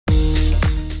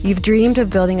You've dreamed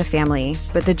of building a family,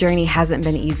 but the journey hasn't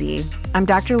been easy. I'm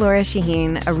Dr. Laura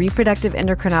Shaheen, a reproductive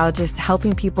endocrinologist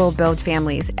helping people build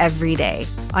families every day.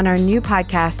 On our new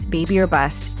podcast, Baby or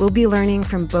Bust, we'll be learning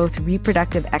from both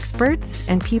reproductive experts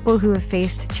and people who have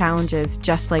faced challenges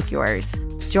just like yours.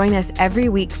 Join us every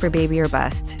week for Baby or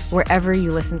Bust, wherever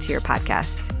you listen to your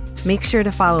podcasts. Make sure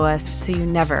to follow us so you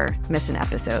never miss an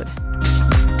episode.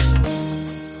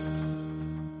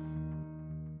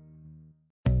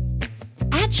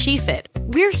 At SheFit,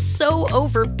 we're so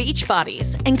over beach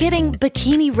bodies and getting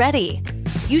bikini ready.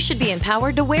 You should be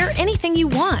empowered to wear anything you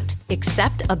want,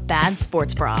 except a bad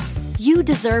sports bra. You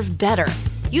deserve better.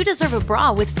 You deserve a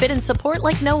bra with fit and support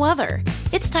like no other.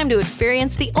 It's time to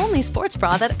experience the only sports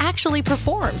bra that actually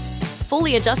performs.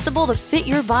 Fully adjustable to fit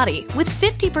your body with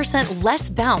 50% less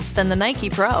bounce than the Nike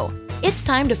Pro. It's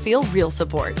time to feel real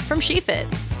support from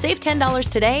SheFit. Save $10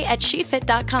 today at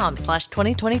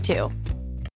SheFit.com/2022.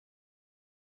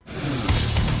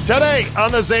 Today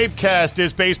on the CzabeCast,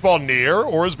 is baseball near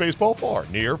or is baseball far?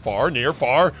 Near, far, near,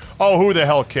 far. Oh, who the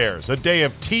hell cares? A day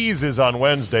of teases on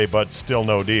Wednesday, but still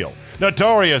no deal.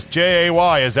 Notorious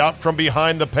J.A.Y. is out from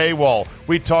behind the paywall.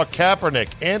 We talk Kaepernick,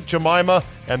 Aunt Jemima,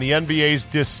 and the NBA's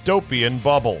dystopian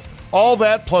bubble. All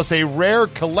that plus a rare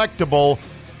collectible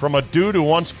from a dude who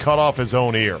once cut off his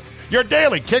own ear. Your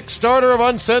daily Kickstarter of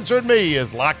Uncensored Me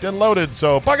is locked and loaded,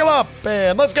 so buckle up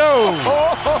and let's go!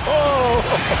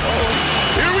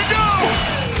 Here we go!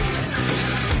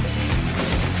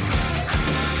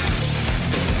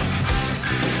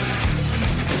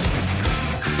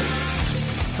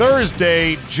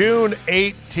 Thursday, June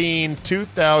 18,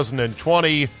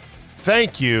 2020.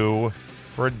 Thank you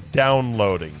for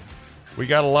downloading. We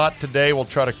got a lot today. We'll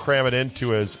try to cram it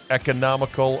into as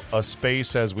economical a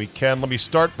space as we can. Let me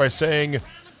start by saying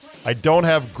I don't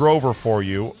have Grover for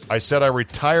you. I said I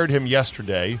retired him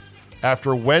yesterday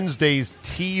after Wednesday's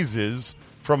teases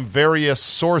from various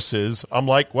sources. I'm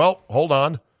like, well, hold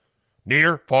on.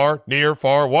 Near, far,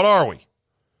 what are we?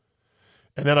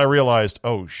 And then I realized,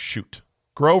 oh, shoot.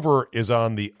 Grover is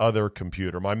on the other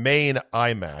computer. My main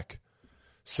iMac,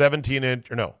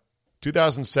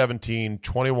 2017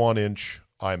 21-inch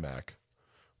iMac.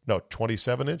 No,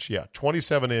 27-inch? Yeah,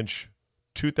 27-inch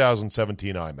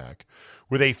 2017 iMac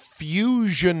with a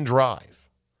Fusion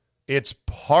drive. It's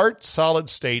part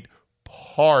solid state,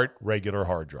 part regular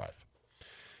hard drive.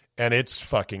 And it's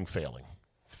fucking failing.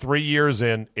 3 years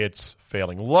in, it's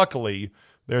failing. Luckily,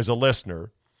 there's a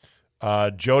listener,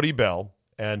 Jody Bell,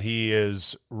 and he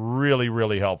is really,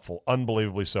 really helpful.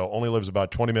 Unbelievably so. Only lives about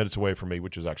 20 minutes away from me,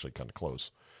 which is actually kind of close.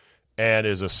 And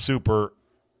is a super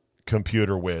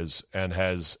computer whiz and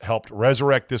has helped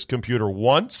resurrect this computer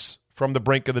once from the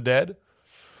brink of the dead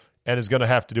and is going to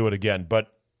have to do it again.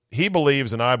 But he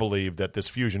believes and I believe that this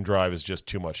Fusion drive is just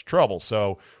too much trouble.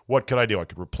 So what could I do? I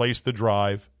could replace the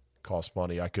drive, cost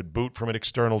money. I could boot from an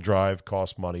external drive,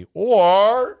 cost money.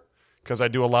 Or, because I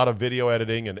do a lot of video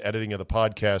editing and editing of the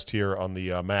podcast here on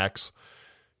the Macs,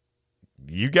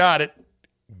 you got it.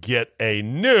 Get a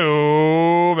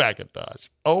new Macintosh.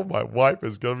 Oh, my wife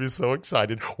is going to be so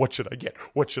excited. What should I get?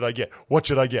 What should I get? What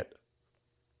should I get?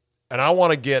 And I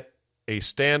want to get a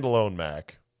standalone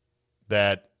Mac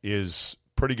that is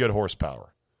pretty good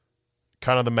horsepower.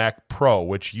 Kind of the Mac Pro,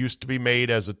 which used to be made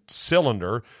as a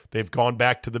cylinder. They've gone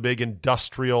back to the big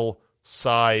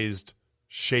industrial-sized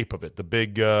shape of it, the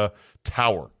big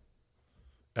tower.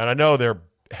 And I know they're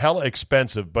hella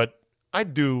expensive, but I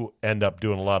do end up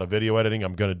doing a lot of video editing.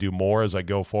 I'm going to do more as I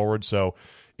go forward, so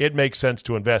it makes sense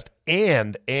to invest.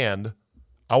 And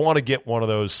I want to get one of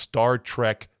those Star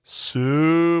Trek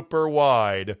super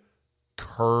wide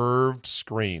curved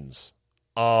screens.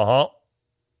 Fuck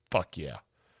yeah.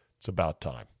 It's about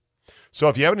time. So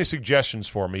if you have any suggestions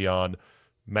for me on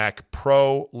Mac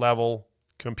Pro level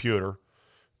computer,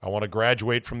 I want to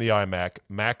graduate from the iMac,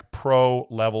 Mac Pro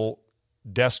level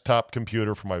desktop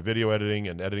computer for my video editing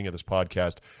and editing of this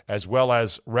podcast, as well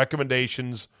as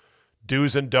recommendations,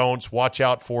 do's and don'ts, watch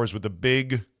out fors with the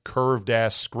big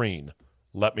curved-ass screen.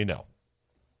 Let me know.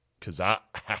 Because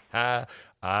I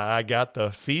got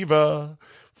the fever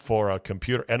for a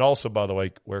computer. And also, by the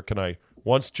way, where can I,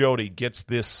 once Jody gets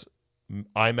this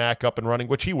iMac up and running,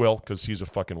 which he will because he's a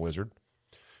fucking wizard,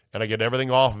 and I get everything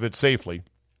off of it safely,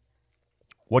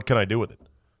 what can I do with it?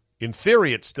 In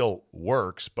theory, it still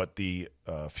works, but the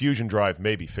Fusion drive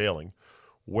may be failing.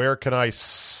 Where can I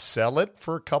sell it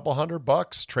for a couple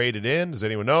 $100? Trade it in? Does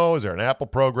anyone know? Is there an Apple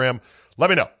program? Let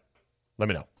me know.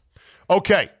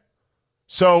 Okay,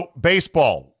 so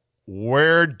baseball.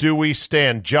 Where do we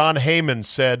stand? John Heyman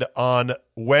said on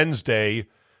Wednesday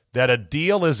that a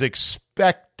deal is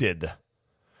expected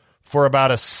for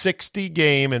about a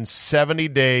 60-game and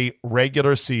 70-day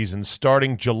regular season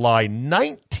starting July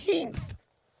 19th.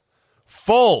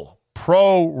 Full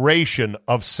proration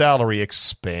of salary,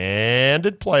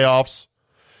 expanded playoffs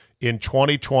in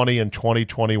 2020 and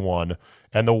 2021,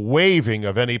 and the waiving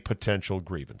of any potential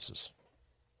grievances.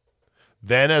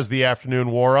 Then, as the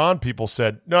afternoon wore on, people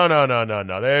said, no,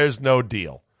 there's no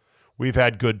deal. We've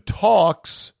had good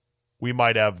talks. We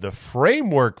might have the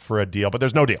framework for a deal, but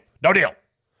there's no deal. No deal.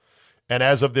 And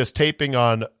as of this taping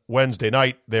on Wednesday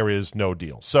night, there is no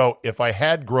deal. So if I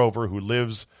had Grover, who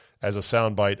lives as a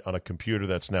soundbite on a computer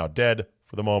that's now dead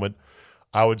for the moment,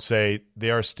 I would say they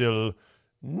are still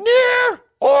near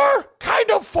or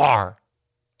kind of far.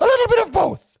 A little bit of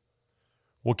both.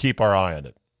 We'll keep our eye on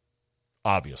it,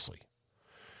 obviously.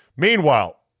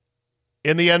 Meanwhile,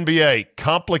 in the NBA,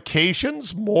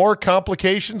 more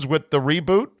complications with the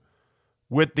reboot,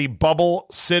 with the bubble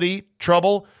city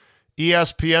trouble.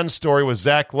 ESPN story with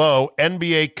Zach Lowe.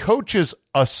 NBA Coaches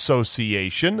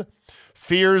Association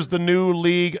fears the new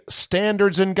league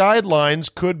standards and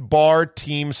guidelines could bar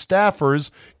team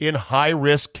staffers in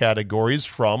high-risk categories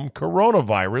from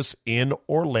coronavirus in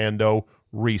Orlando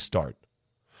restart.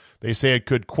 They say it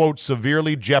could, quote,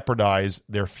 severely jeopardize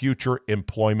their future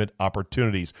employment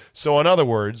opportunities. So, in other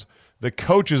words, the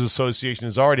Coaches Association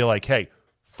is already like, hey,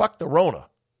 fuck the Rona.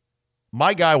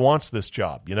 My guy wants this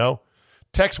job, you know?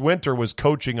 Tex Winter was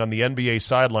coaching on the NBA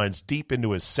sidelines deep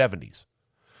into his 70s.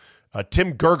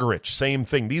 Tim Gergerich, same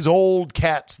thing. These old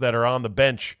cats that are on the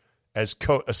bench as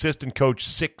assistant coach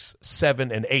 6,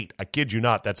 7, and 8. I kid you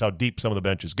not, that's how deep some of the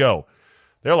benches go.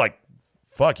 They're like,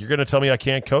 fuck, you're going to tell me I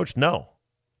can't coach? No.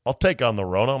 I'll take on the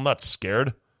Rona. I'm not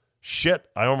scared. Shit,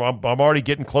 I'm already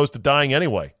getting close to dying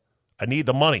anyway. I need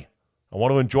the money. I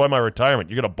want to enjoy my retirement.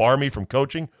 You're going to bar me from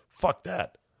coaching? Fuck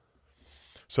that.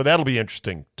 So that'll be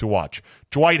interesting to watch.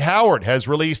 Dwight Howard has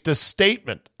released a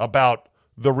statement about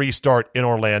the restart in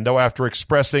Orlando after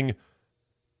expressing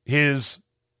his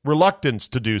reluctance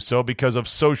to do so because of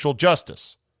social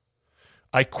justice.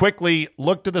 I quickly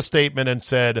looked at the statement and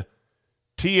said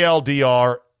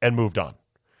TLDR and moved on.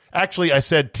 Actually, I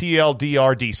said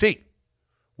TLDR-DC,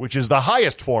 which is the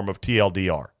highest form of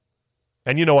TLDR.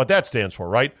 And you know what that stands for,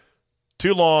 right?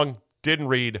 Too long, didn't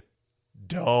read,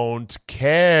 don't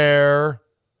care.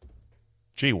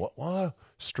 Gee, what?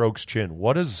 Strokes chin.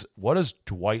 What does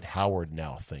Dwight Howard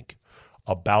now think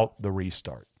about the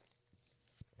restart?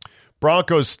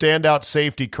 Broncos standout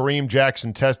safety Kareem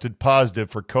Jackson tested positive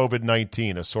for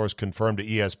COVID-19. A source confirmed to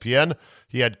ESPN.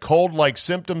 He had cold-like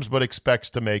symptoms but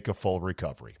expects to make a full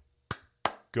recovery.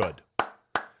 Good.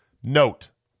 Note,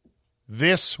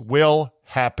 this will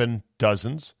happen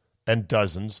dozens and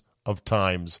dozens of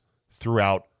times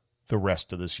throughout the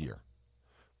rest of this year.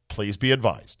 Please be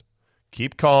advised.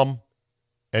 Keep calm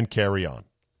and carry on.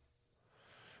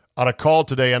 On a call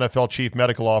today, NFL Chief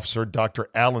Medical Officer Dr.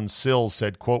 Alan Sills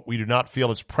said, quote, we do not feel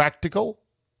it's practical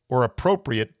or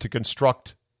appropriate to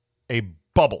construct a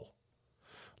bubble.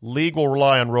 League will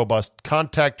rely on robust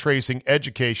contact tracing,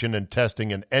 education, and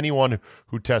testing, and anyone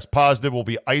who tests positive will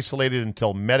be isolated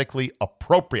until medically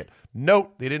appropriate.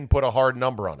 Note, they didn't put a hard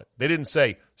number on it. They didn't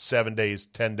say 7 days,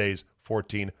 10 days,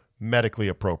 14, medically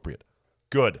appropriate.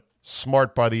 Good.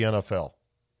 Smart by the NFL.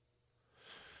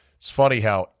 It's funny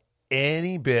how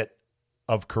any bit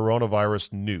of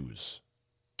coronavirus news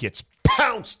gets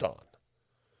pounced on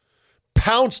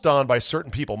by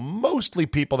certain people, mostly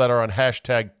people that are on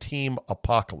hashtag Team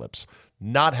Apocalypse,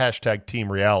 not hashtag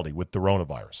Team Reality with the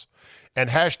coronavirus. And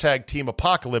hashtag Team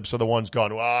Apocalypse are the ones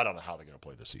going, well, I don't know how they're going to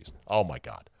play this season. Oh, my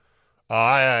God.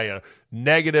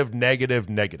 Negative.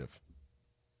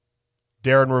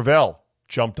 Darren Ravel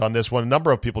jumped on this one. A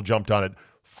number of people jumped on it.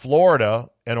 Florida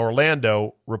and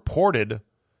Orlando reported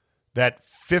that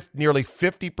nearly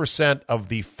 50% of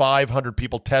the 500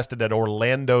 people tested at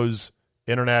Orlando's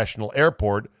International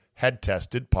Airport had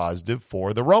tested positive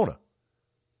for the Rona.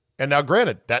 And now,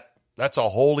 granted, that's a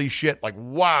holy shit. Like,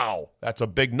 wow, that's a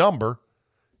big number.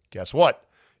 Guess what?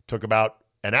 It took about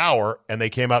an hour, and they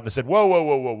came out and they said,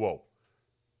 whoa.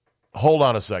 Hold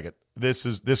on a second. This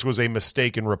was a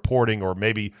mistake in reporting, or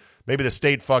maybe the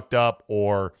state fucked up,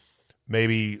 or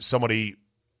maybe somebody,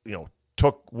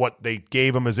 took what they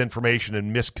gave them as information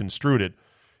and misconstrued it.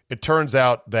 It turns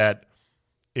out that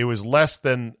it was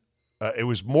it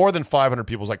was more than 500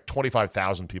 people. It was like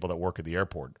 25,000 people that work at the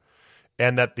airport.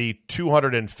 And that the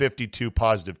 252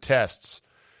 positive tests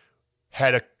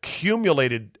had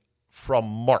accumulated from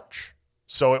March.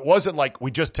 So it wasn't like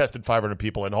we just tested 500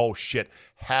 people and, oh, shit,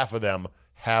 half of them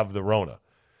have the Rona.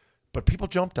 But people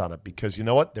jumped on it because, you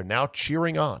know what? They're now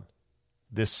cheering on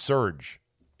this surge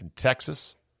in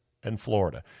Texas and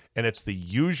Florida. And it's the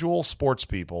usual sports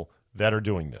people that are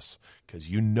doing this because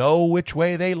you know which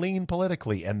way they lean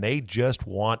politically, and they just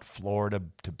want Florida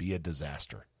to be a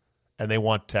disaster. And they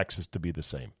want Texas to be the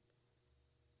same.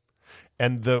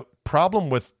 And the problem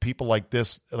with people like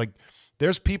this, like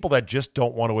there's people that just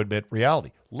don't want to admit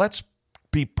reality. Let's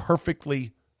be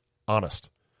perfectly honest.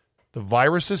 The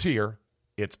virus is here.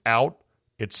 It's out.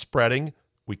 It's spreading.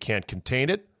 We can't contain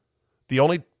it. The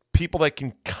only people that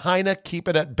can kind of keep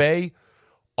it at bay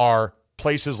are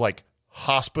places like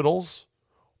hospitals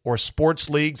or sports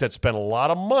leagues that spend a lot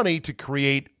of money to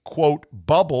create, quote,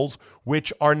 bubbles,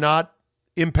 which are not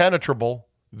impenetrable.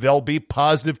 There'll be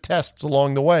positive tests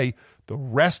along the way. The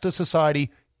rest of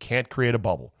society can't create a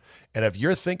bubble. And if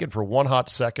you're thinking for one hot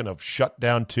second of shut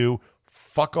down too,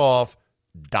 fuck off,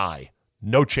 die.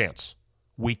 No chance.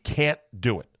 We can't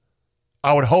do it.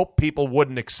 I would hope people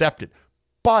wouldn't accept it.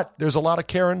 But there's a lot of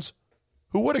Karens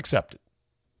who would accept it.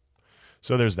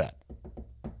 So there's that.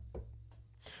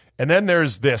 And then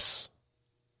there's this.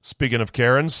 Speaking of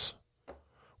Karens,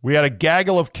 we had a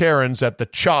gaggle of Karens at the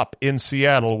Chop in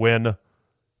Seattle when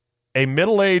a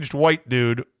middle-aged white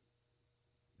dude,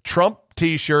 Trump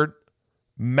t-shirt,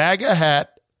 MAGA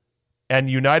hat, and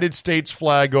United States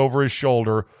flag over his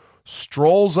shoulder,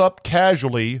 strolls up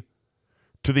casually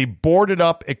to the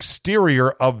boarded-up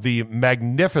exterior of the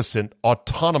magnificent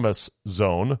autonomous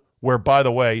zone, where, by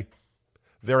the way,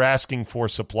 they're asking for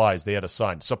supplies. They had a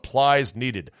sign. Supplies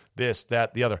needed. This,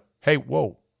 that, the other. Hey,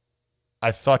 whoa.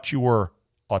 I thought you were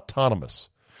autonomous.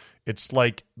 It's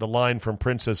like the line from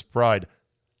Princess Bride.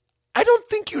 I don't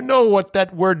think you know what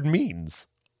that word means.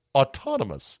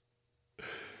 Autonomous.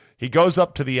 He goes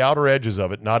up to the outer edges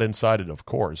of it, not inside it, of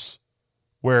course,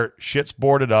 where shit's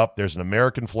boarded up. There's an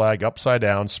American flag upside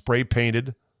down, spray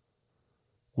painted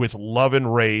with love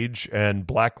and rage and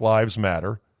Black Lives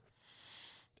Matter.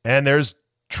 And there's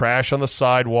trash on the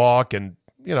sidewalk, and,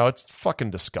 you know, it's fucking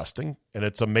disgusting. And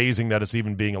it's amazing that it's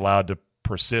even being allowed to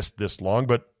persist this long.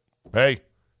 But, hey,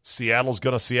 Seattle's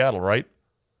gonna Seattle, right?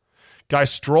 Guy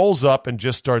strolls up and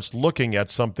just starts looking at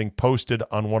something posted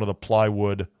on one of the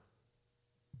plywood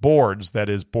boards that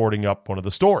is boarding up one of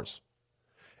the stores.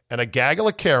 And a gaggle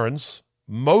of Karens,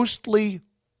 mostly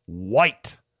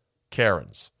white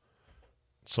Karens.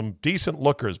 Some decent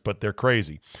lookers, but they're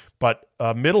crazy. But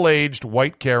middle-aged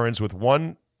white Karens with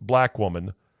one black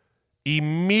woman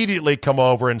immediately come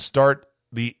over and start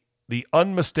the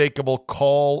unmistakable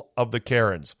call of the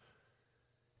Karens.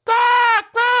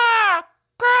 Quack, quack,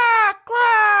 quack,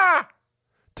 quack.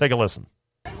 Take a listen.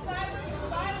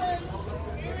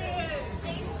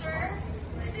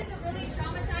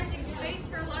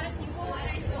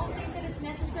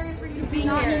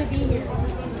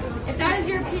 If that is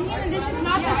your opinion, then this is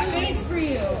not the space for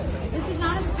you. This is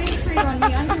not a space for you, and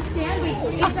we understand.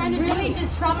 It's really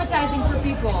just traumatizing for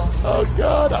people. Oh,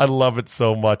 God. I love it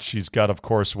so much. She's got, of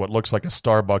course, what looks like a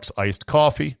Starbucks iced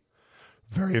coffee,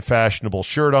 very fashionable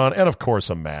shirt on, and, of course,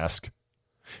 a mask.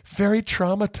 Very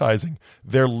traumatizing.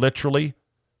 They're literally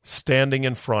standing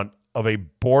in front of a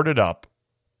boarded up,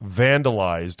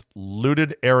 vandalized,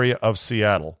 looted area of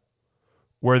Seattle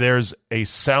where there's a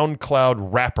SoundCloud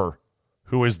rapper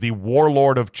who is the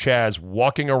warlord of Chaz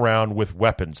walking around with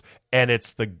weapons. And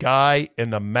it's the guy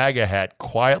in the MAGA hat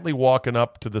quietly walking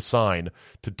up to the sign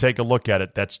to take a look at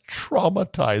it. That's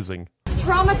traumatizing. It's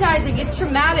traumatizing. It's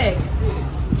traumatic.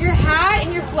 Your hat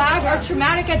and your flag are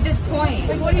traumatic at this point.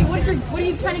 Like, what are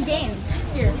you trying to gain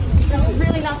here? There's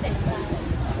really nothing.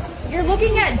 You're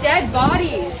looking at dead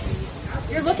bodies.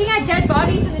 You're looking at dead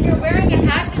bodies, and then you're wearing a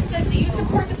hat that says that you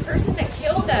support the person that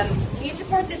killed them. You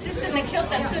support the system that killed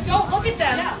them. So don't look at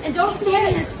them and don't stand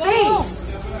in this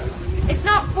space. It's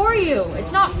not for you.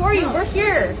 It's not for you. We're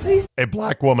here. A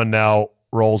black woman now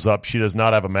rolls up. She does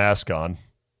not have a mask on.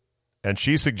 And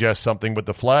she suggests something with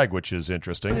the flag, which is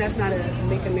interesting. That's not a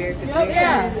Make America Great.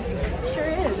 Yeah. It sure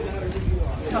is.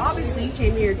 So obviously you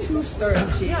came here to start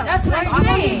shit. Yeah, that's what I'm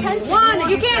saying.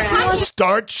 You can't come.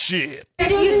 Start shit. It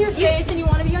was in your face and you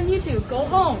want to be on YouTube. Go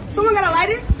home. Someone got a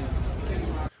lighter?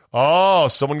 Oh,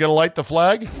 someone going to light the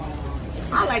flag?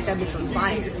 I light that bitch on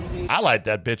fire. I light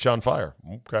that bitch on fire.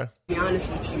 Okay. To be honest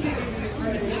with you.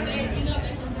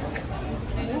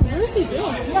 What is he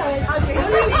doing? Yeah,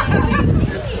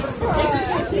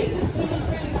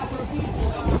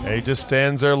 He just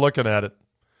stands there looking at it.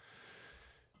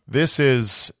 This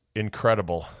is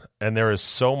incredible. And there is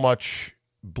so much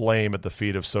blame at the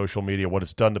feet of social media, what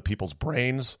it's done to people's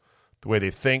brains, the way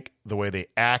they think, the way they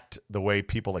act, the way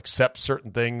people accept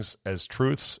certain things as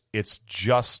truths. It's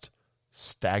just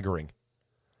staggering.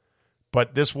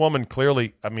 But this woman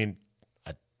clearly, I mean,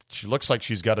 she looks like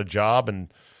she's got a job,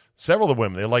 and Several of the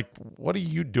women, they're like, what are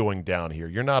you doing down here?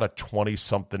 You're not a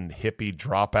 20-something hippie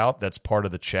dropout that's part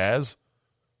of the Chaz.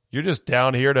 You're just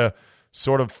down here to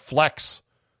sort of flex,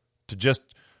 to just,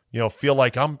 feel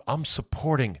like I'm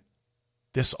supporting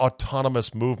this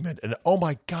autonomous movement. And oh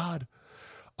my God,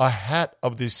 a hat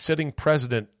of the sitting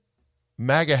president,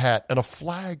 MAGA hat, and a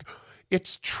flag.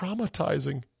 It's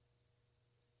traumatizing.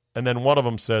 And then one of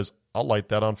them says, I'll light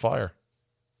that on fire.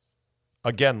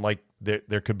 Again, like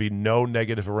there could be no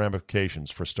negative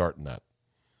ramifications for starting that.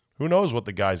 Who knows what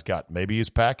the guy's got? Maybe he's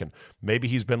packing. Maybe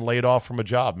he's been laid off from a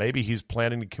job. Maybe he's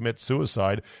planning to commit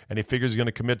suicide, and he figures he's going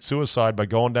to commit suicide by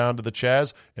going down to the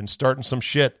Chaz and starting some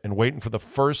shit and waiting for the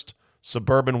first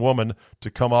suburban woman to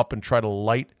come up and try to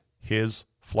light his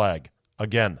flag.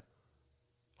 Again,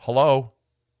 hello?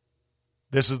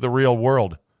 This is the real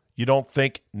world. You don't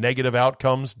think negative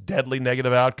outcomes, deadly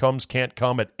negative outcomes, can't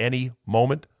come at any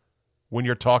moment when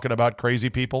you're talking about crazy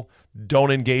people?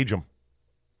 Don't engage them.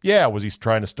 Yeah, was he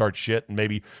trying to start shit and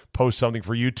maybe post something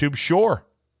for YouTube? Sure.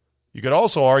 You could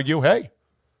also argue, hey,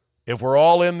 if we're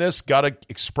all in this, got to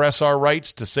express our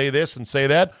rights to say this and say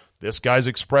that. This guy's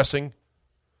expressing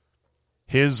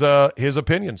his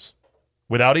opinions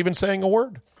without even saying a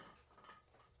word.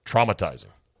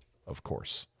 Traumatizing, of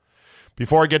course.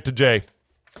 Before I get to Jay,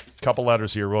 a couple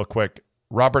letters here real quick.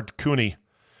 Robert Cooney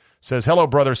says, hello,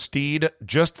 brother Steed.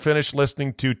 Just finished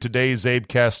listening to today's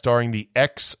CzabeCast starring the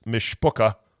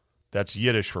ex-mishpucha. That's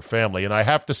Yiddish for family. And I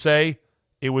have to say,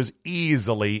 it was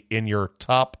easily in your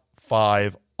top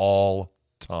 5 all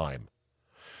time.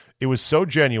 It was so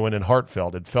genuine and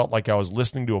heartfelt, it felt like I was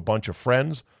listening to a bunch of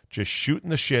friends just shooting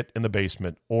the shit in the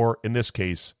basement, or in this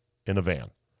case, in a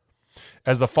van.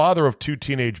 As the father of 2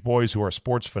 teenage boys who are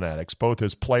sports fanatics, both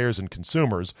as players and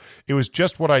consumers, it was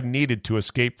just what I needed to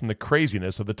escape from the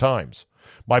craziness of the times.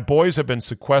 My boys have been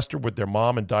sequestered with their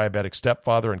mom and diabetic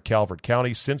stepfather in Calvert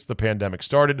County since the pandemic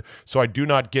started, so I do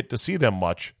not get to see them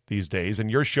much these days, and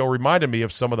your show reminded me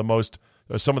of some of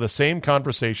the same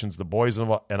conversations the boys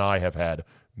and I have had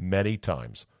many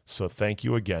times. So thank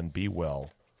you again. Be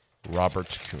well,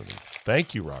 Robert Cooney.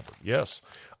 Thank you, Robert. Yes.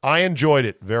 I enjoyed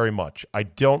it very much. I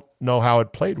don't know how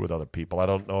it played with other people. I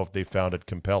don't know if they found it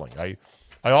compelling. I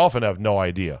often have no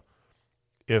idea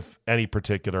if any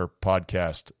particular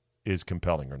podcast is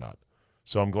compelling or not.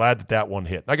 So I'm glad that one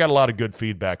hit. I got a lot of good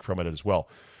feedback from it as well.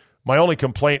 My only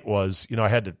complaint was, I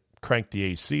had to crank the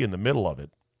AC in the middle of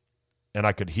it, and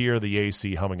I could hear the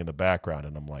AC humming in the background,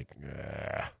 and I'm like,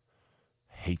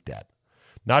 hate that.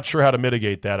 Not sure how to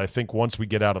mitigate that. I think once we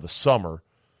get out of the summer,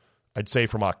 I'd say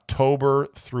from October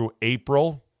through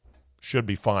April, should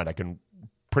be fine. I can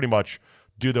pretty much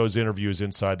do those interviews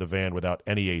inside the van without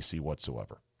any AC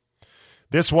whatsoever.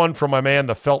 This one from my man,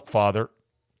 the Felt Father,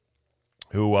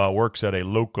 who works at a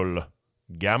local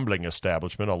gambling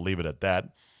establishment. I'll leave it at that.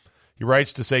 He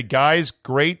writes to say, guys,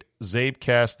 great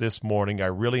CzabeCast this morning. I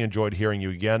really enjoyed hearing you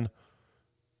again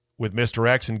with Mr.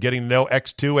 X and getting to know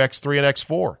X2, X3, and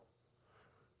X4.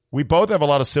 We both have a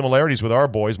lot of similarities with our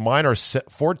boys. Mine are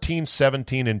 14,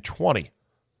 17, and 20.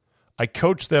 I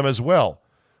coach them as well.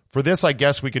 For this, I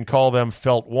guess we can call them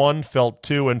Felt 1, Felt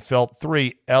 2, and Felt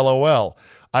 3, LOL.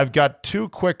 I've got 2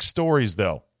 quick stories,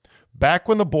 though. Back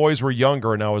when the boys were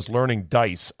younger and I was learning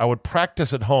dice, I would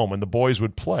practice at home and the boys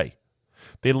would play.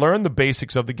 They learned the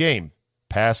basics of the game.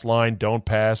 Pass line, don't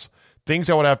pass. Things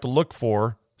I would have to look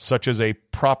for, such as a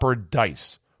proper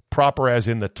dice. Proper as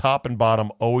in the top and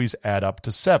bottom always add up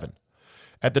to 7.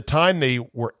 At the time, they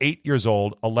were 8 years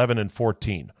old, 11 and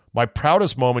 14. My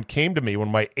proudest moment came to me when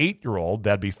my 8-year-old,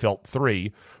 that'd be Felt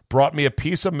 3, brought me a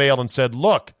piece of mail and said,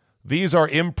 look, these are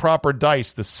improper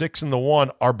dice. The 6 and the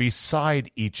 1 are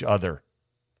beside each other.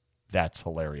 That's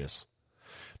hilarious.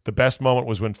 The best moment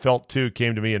was when Felt 2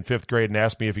 came to me in 5th grade and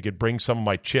asked me if he could bring some of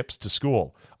my chips to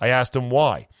school. I asked him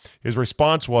why. His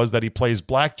response was that he plays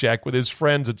blackjack with his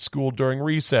friends at school during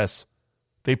recess.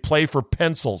 They play for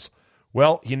pencils.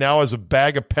 Well, he now has a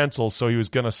bag of pencils, so he was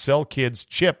going to sell kids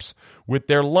chips with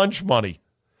their lunch money.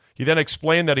 He then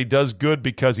explained that he does good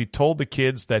because he told the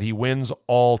kids that he wins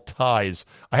all ties.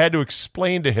 I had to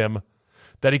explain to him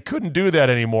that he couldn't do that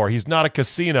anymore. He's not a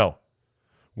casino.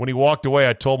 When he walked away,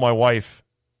 I told my wife,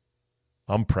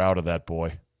 I'm proud of that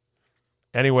boy.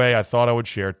 Anyway, I thought I would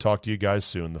share. Talk to you guys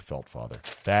soon, the Felt Father.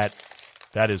 That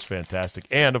is fantastic.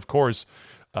 And, of course,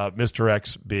 Mr.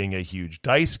 X being a huge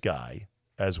dice guy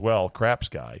as well, craps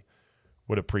guy,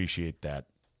 would appreciate that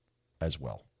as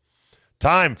well.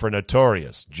 Time for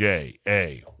Notorious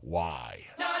J.A.Y.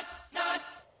 Not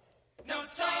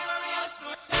notorious.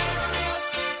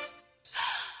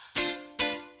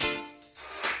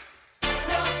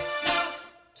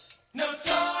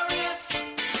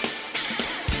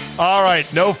 All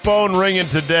right, no phone ringing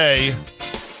today.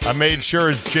 I made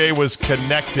sure Jay was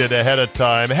connected ahead of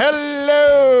time.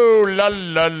 Hello, la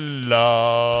la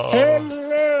la.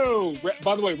 Hello.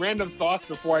 By the way, random thoughts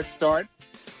before I start.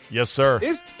 Yes, sir.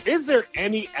 Is there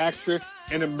any actress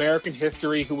in American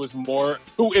history who is more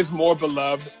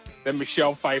beloved than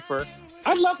Michelle Pfeiffer?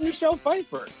 I love Michelle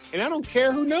Pfeiffer, and I don't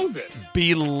care who knows it.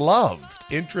 Beloved,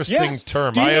 interesting Yes.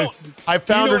 term. I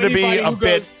found her to be a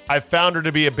bit. I found her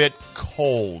to be a bit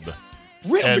cold.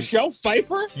 Really, And- Michelle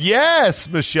Pfeiffer? Yes,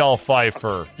 Michelle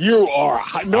Pfeiffer. You are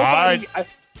nobody.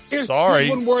 Here's Sorry.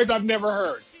 one word I've never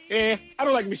heard. I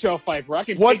don't like Michelle Pfeiffer. I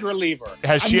can What? take her or leave her.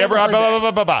 Has I've she never ever?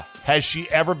 heard that. Has she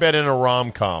ever been in a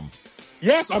rom-com?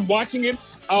 Yes, I'm watching it.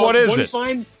 What is it?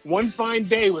 One fine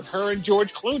day with her and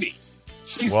George Clooney.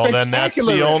 She's Well, then that's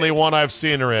spectacular the in only it. one I've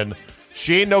seen her in.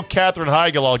 She ain't no Katherine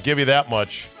Heigl, I'll give you that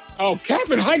much. Oh,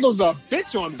 Katherine Heigl's a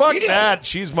bitch on Fuck video. that.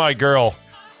 She's my girl.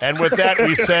 And with that,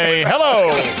 we say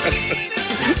hello.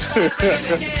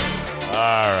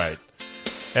 All right.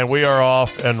 And we are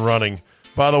off and running.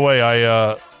 By the way,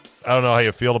 I don't know how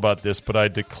you feel about this, but I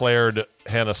declared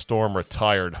Hannah Storm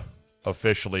retired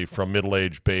officially from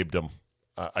middle-aged babedom.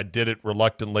 I did it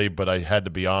reluctantly, but I had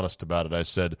to be honest about it. I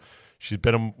said, she's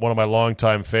been one of my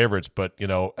longtime favorites, but,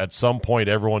 at some point,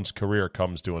 everyone's career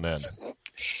comes to an end.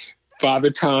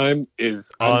 Father Time is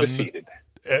undefeated.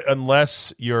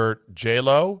 Unless you're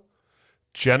J-Lo,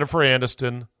 Jennifer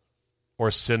Aniston, or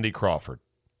Cindy Crawford.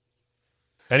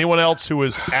 Anyone else who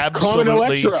is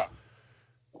absolutely...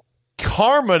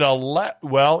 Carmen Electra.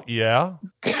 Well, yeah.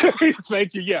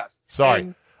 Thank you, yes. Sorry.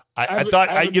 And I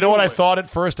thought, you know what I thought at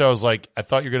first? I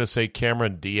thought you were going to say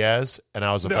Cameron Diaz, and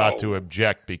I was about to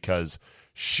object because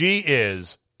she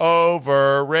is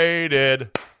overrated.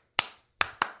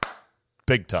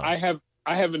 Big time.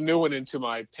 I have a new one into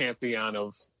my pantheon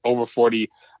of over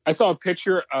 40. I saw a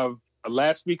picture of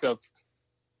last week of,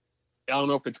 I don't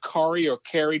know if it's Kari or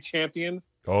Carrie Champion.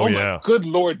 Oh yeah. My good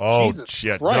Lord. Oh, Jesus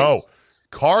shit. Christ. No.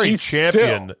 Kari She's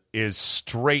Champion is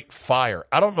straight fire.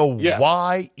 I don't know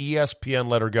why ESPN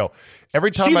let her go.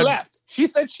 Every time she left. She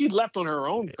said she left on her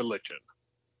own volition.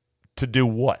 To do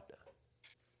what?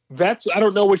 I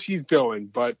don't know what she's doing,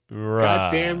 but Right.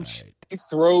 goddamn, she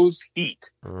throws heat.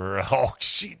 Oh,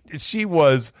 she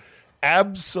was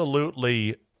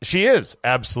absolutely, she is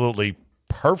absolutely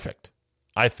perfect,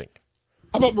 I think.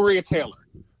 How about Maria Taylor?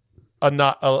 A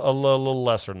little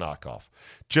lesser knockoff.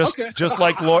 Just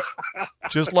like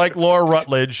Laura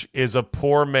Rutledge is a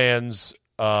poor man's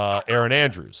Aaron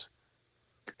Andrews.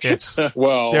 It's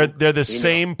well, they're the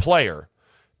same player.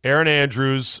 Aaron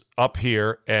Andrews up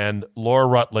here and Laura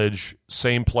Rutledge,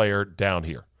 same player down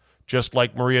here. Just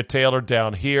like Maria Taylor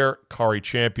down here, Kari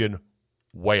Champion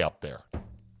way up there.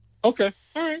 Okay,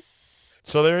 all right.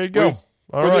 So there you go.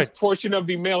 All right. This portion of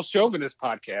the male chauvinist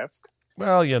podcast.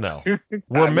 Well,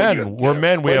 we're men. We're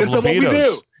men. We have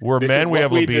libidos. We're men. We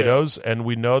have libidos, and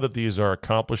we know that these are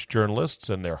accomplished journalists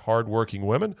and they're hardworking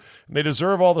women, and they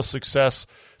deserve all the success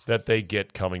that they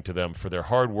get coming to them for their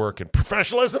hard work and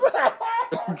professionalism.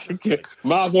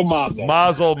 Mazel, mazel.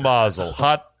 Mazel, mazel.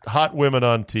 Hot women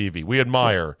on TV. We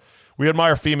admire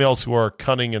females who are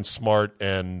cunning and smart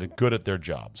and good at their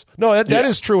jobs. No, that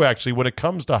is true, actually. When it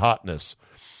comes to hotness,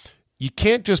 you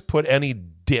can't just put any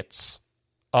dits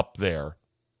up there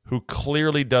who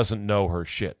clearly doesn't know her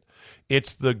shit.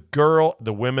 It's the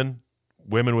women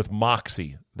with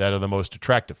moxie that are the most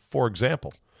attractive. For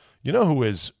example, you know who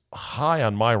is high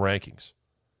on my rankings?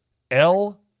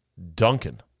 Elle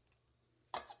Duncan.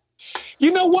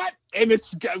 You know what? And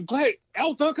I'm glad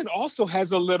Elle Duncan also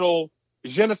has a little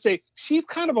je ne sais. She's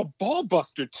kind of a ball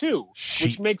buster too,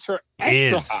 which makes her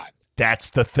extra hot. That's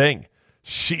the thing.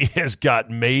 She has got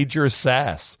major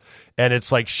sass. And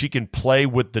it's like she can play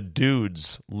with the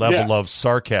dude's level of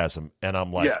sarcasm. And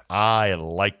I'm like, I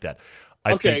like that.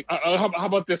 How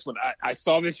about this one? I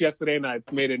saw this yesterday and I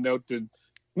made a note to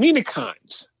Mina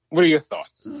Kimes. What are your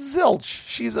thoughts? Zilch.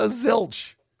 She's a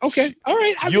zilch. Okay. All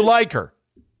right. You like her?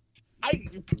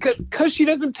 Because she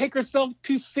doesn't take herself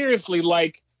too seriously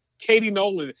like Katie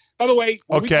Nolan. By the way,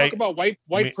 when we talk about white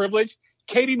privilege,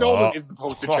 Katie Nolan is the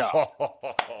poster child.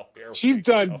 She's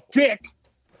done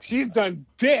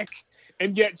dick,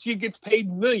 and yet she gets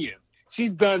paid millions.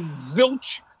 She's done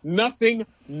zilch, nothing,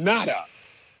 nada.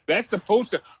 That's the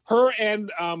poster. Her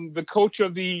and the coach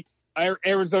of the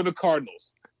Arizona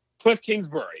Cardinals, Cliff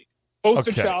Kingsbury,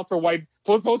 poster child for white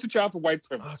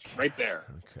privilege, right there.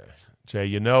 Okay, Jay,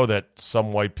 you know that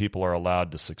some white people are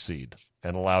allowed to succeed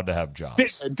and allowed to have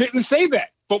jobs. Didn't say that.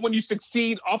 But when you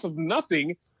succeed off of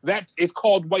nothing, that is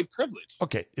called white privilege.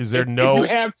 Okay, is there if no? you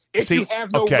have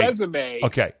no resume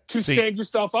to stand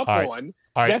yourself up on,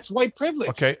 that's white privilege.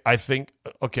 Okay, I think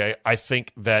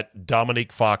that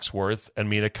Dominique Foxworth and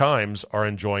Mina Kimes are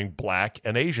enjoying black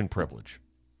and Asian privilege.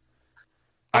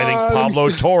 I think Pablo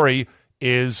Torre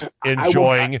is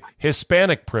enjoying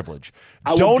Hispanic privilege.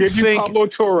 I will give you Pablo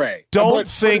Torre. Don't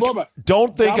think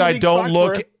I don't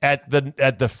look at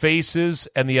the faces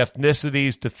and the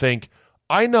ethnicities to think.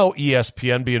 I know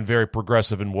ESPN, being very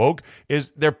progressive and woke,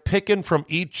 is they're picking from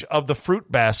each of the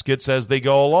fruit baskets as they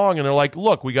go along, and they're like,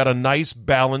 look, we got a nice,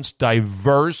 balanced,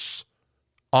 diverse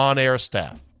on-air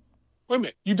staff. Wait a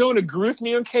minute. You don't agree with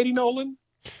me on Katie Nolan?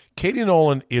 Katie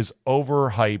Nolan is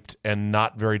overhyped and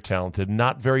not very talented,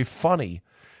 not very funny,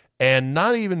 and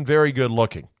not even very good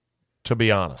looking, to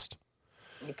be honest.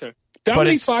 Okay.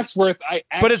 Dominique Foxworth, I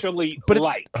actually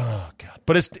like. Oh, God.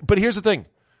 But here's the thing.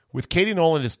 With Katie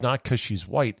Nolan, it's not because she's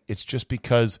white. It's just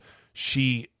because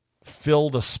she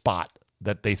filled a spot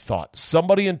that they thought.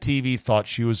 Somebody in TV thought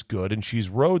she was good, and she's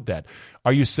rode that.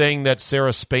 Are you saying that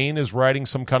Sarah Spain is riding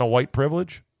some kind of white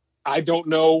privilege? I don't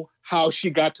know how she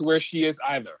got to where she is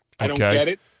either. I don't get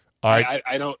it.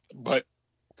 I don't, but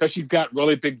because she's got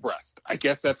really big breasts. I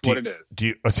guess that's what it is. Do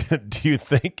you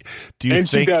think?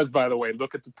 She does, by the way.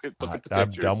 Look at the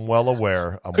pictures. I'm well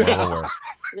aware.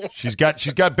 She's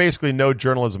got basically no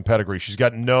journalism pedigree. She's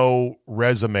got no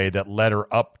resume that led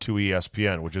her up to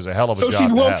ESPN, which is a hell of a job. So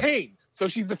she's Will Cain. So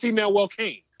she's the female Will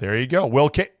Cain. There you go.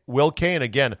 Will Cain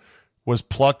again was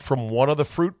plucked from one of the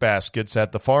fruit baskets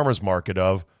at the farmers market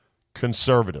of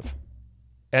conservative,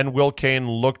 and Will Cain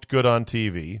looked good on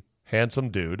TV, handsome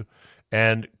dude,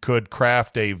 and could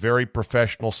craft a very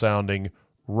professional sounding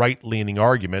right-leaning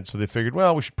argument. So they figured,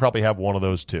 well, we should probably have one of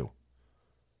those too.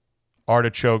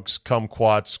 Artichokes,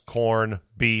 kumquats, corn,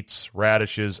 beets,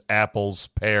 radishes, apples,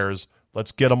 pears.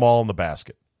 Let's get them all in the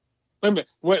basket. Wait a minute.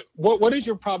 What is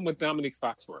your problem with Dominique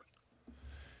Foxworth?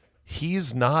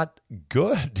 He's not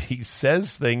good. He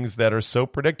says things that are so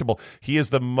predictable. He is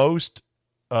the most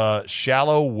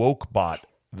shallow woke bot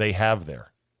they have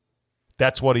there.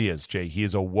 That's what he is, Jay. He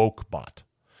is a woke bot.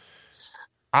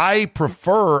 I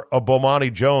prefer a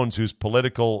Bomani Jones whose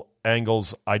political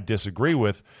angles I disagree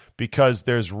with because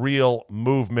there's real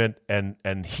movement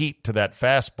and heat to that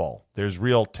fastball. There's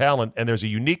real talent, and there's a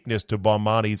uniqueness to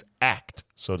Bomani's act,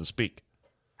 so to speak.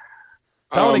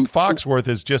 Dominique Foxworth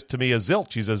is just, to me, a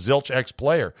zilch. He's a zilch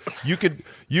ex-player. You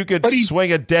could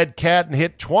swing a dead cat and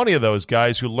hit 20 of those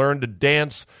guys who learned to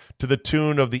dance to the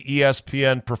tune of the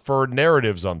ESPN preferred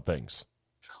narratives on things.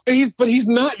 But he's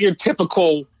not your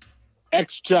typical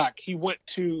ex-jock. He went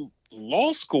to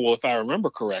law school, if I remember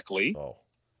correctly. Oh,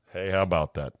 hey, how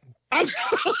about that?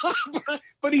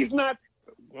 But he's not.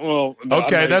 Well, no,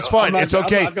 okay, that's fine. It's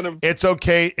okay. It's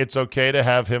okay. It's okay to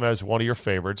have him as one of your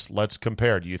favorites. Let's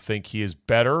compare. Do you think he is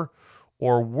better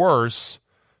or worse?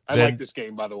 I like this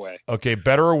game, by the way. Okay,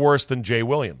 better or worse than Jay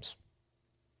Williams?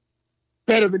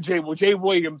 Better than Jay. Well, Jay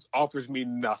Williams offers me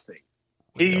nothing.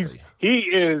 Really? He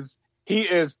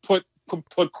is put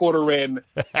quarter in.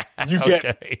 You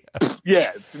get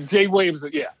yeah. Jay Williams.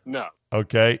 Yeah, no.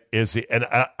 Okay, is he? And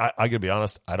I gotta be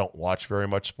honest. I don't watch very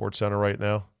much SportsCenter right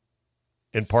now.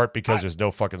 In part because there's no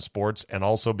fucking sports, and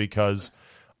also because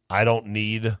I don't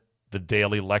need the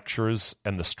daily lectures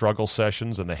and the struggle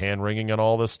sessions and the hand-wringing and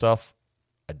all this stuff.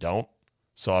 I don't.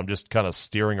 So I'm just kind of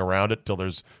steering around it till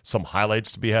there's some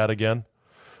highlights to be had again.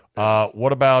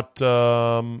 What about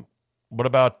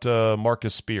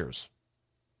Marcus Spears?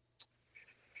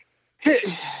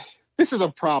 This is a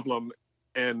problem,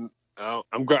 and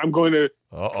I'm going to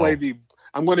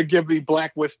I'm going to give the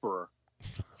Black Whisperer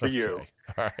for you.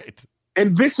 All right.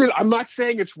 And this is, I'm not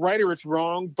saying it's right or it's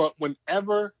wrong, but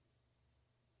whenever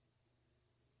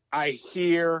I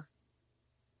hear,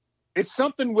 it's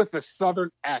something with a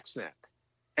Southern accent,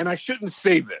 and I shouldn't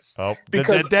say this. Oh,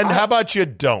 because then how about you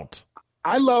don't?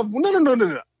 I love,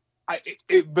 no.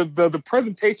 The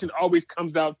presentation always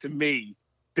comes out to me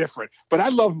different, but I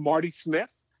love Marty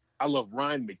Smith. I love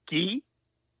Ryan McGee.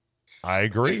 I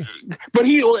agree. But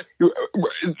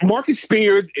Marcus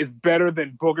Spears is better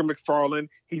than Booger McFarland.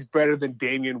 He's better than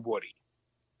Damian Woody.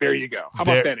 There you go. How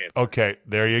about that answer? Okay,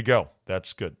 there you go.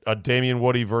 That's good. Damian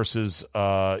Woody versus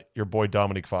your boy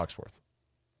Dominique Foxworth.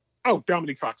 Oh,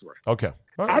 Dominique Foxworth. Okay.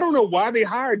 Right. I don't know why they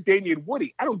hired Damian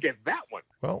Woody. I don't get that one.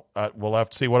 Well, we'll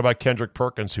have to see. What about Kendrick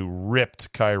Perkins, who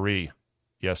ripped Kyrie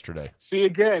yesterday? See,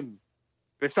 again,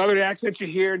 the Southern accent you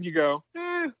hear and you go,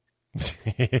 and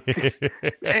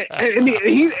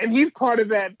he's part of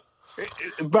that.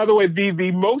 By the way,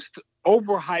 the most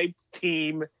overhyped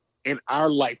team in our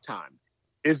lifetime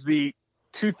is the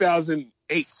 2008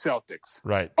 8 Celtics.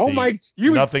 Right. Oh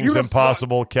nothing's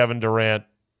impossible. Kevin Durant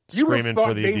screaming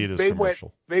for the Adidas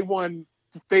commercial.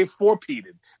 They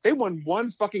 4-peated. They won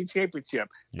 1 fucking championship.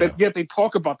 Yet they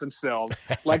talk about themselves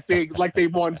like they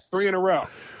won 3 in a row.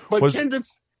 But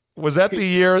was that the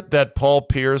year that Paul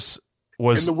Pierce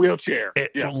was in the wheelchair?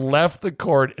 Left the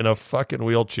court in a fucking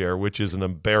wheelchair, which is an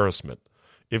embarrassment.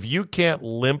 If you can't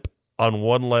limp on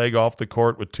one leg off the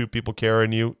court with 2 people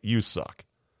carrying you, you suck.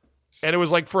 And it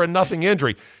was like for a nothing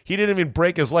injury. He didn't even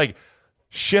break his leg.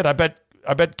 Shit, I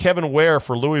bet Kevin Ware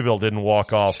for Louisville didn't go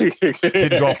off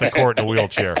the court in a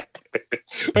wheelchair.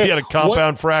 He had a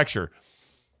compound fracture.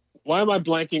 Why am I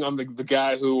blanking on the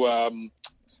guy who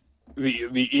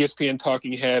the ESPN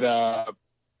talking head?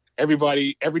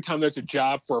 Everybody, every time there's a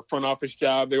job for a front office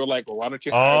job, they were like, "Well, why don't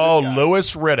you?"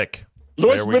 Louis Riddick.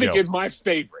 Louis Riddick is my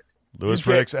favorite. Louis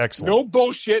Riddick's excellent. No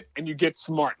bullshit, and you get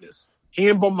smartness. He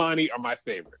and Bomani are my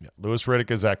favorite. Yeah, Louis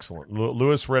Riddick is excellent.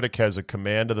 Louis Riddick has a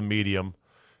command of the medium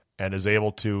and is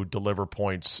able to deliver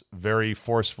points very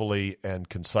forcefully and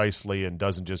concisely and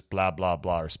doesn't just blah, blah,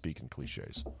 blah or speak in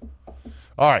cliches.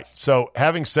 All right, so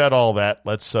having said all that,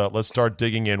 let's start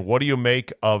digging in. What do you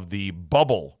make of the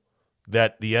bubble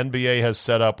that the NBA has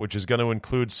set up, which is going to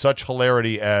include such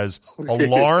hilarity as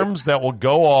alarms that will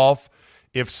go off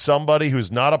if somebody who's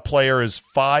not a player is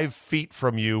 5 feet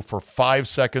from you for 5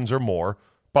 seconds or more?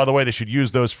 By the way, they should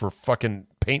use those for fucking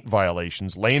paint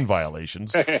violations, lane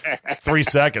violations, 3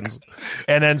 seconds.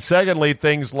 And then secondly,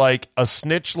 things like a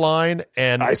snitch line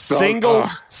and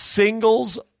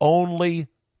singles only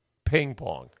ping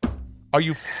pong. Are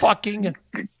you fucking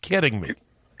kidding me?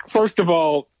 First of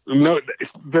all, no,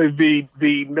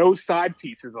 the no side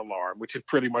pieces alarm, which is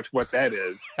pretty much what that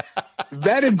is,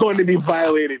 that is going to be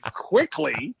violated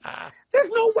quickly. There's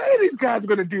no way these guys are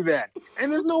going to do that.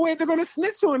 And there's no way they're going to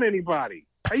snitch on anybody.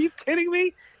 Are you kidding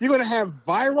me? You're going to have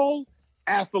viral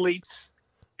athletes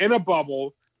in a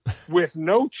bubble with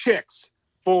no chicks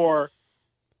for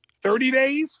 30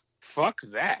 days? Fuck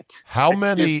that. How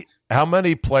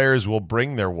many players will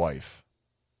bring their wife?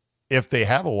 If they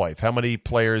have a wife, how many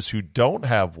players who don't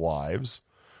have wives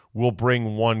will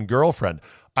bring one girlfriend?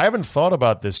 I haven't thought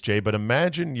about this, Jay, but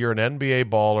imagine you're an NBA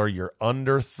baller, you're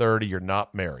under 30, you're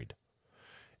not married,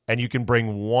 and you can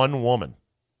bring one woman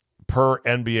per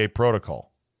NBA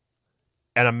protocol.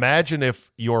 And imagine if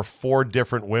your 4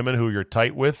 different women who you're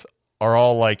tight with are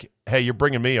all like, hey, you're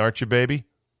bringing me, aren't you, baby?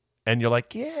 And you're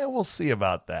like, yeah, we'll see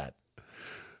about that.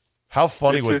 How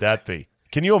funny would that be?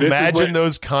 Can you imagine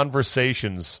those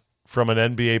conversations from an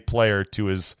NBA player to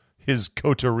his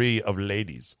coterie of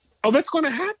ladies? Oh, that's going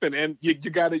to happen, and you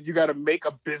got to make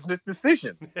a business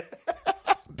decision.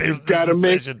 You got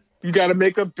to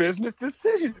make a business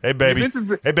decision. Hey, baby.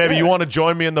 You want to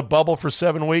join me in the bubble for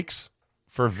 7 weeks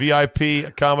for VIP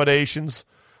accommodations,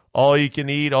 all you can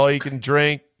eat, all you can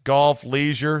drink, golf,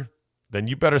 leisure? Then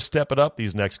you better step it up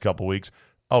these next couple weeks.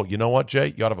 Oh, you know what,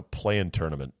 Jay? You ought to have a play-in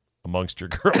tournament amongst your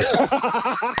girls.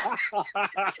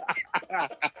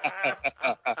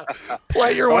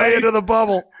 Play your way into the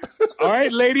bubble. All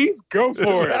right, ladies, go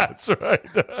for it. That's right.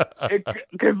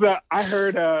 Because I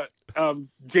heard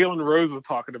Jalen Rose was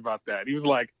talking about that. He was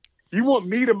like, you want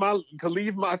me to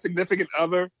leave my significant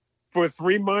other for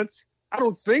 3 months? I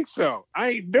don't think so. I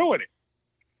ain't doing it.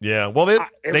 Yeah, well,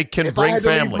 they can bring family. If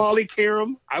I had to leave Molly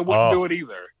Karam, I wouldn't do it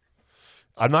either.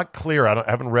 I'm not clear. I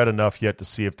haven't read enough yet to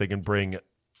see if they can bring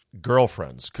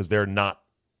girlfriends because they're not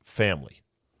family.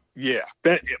 Yeah,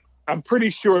 I'm pretty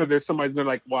sure there's somebody's been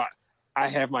like, "What? I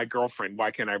have my girlfriend.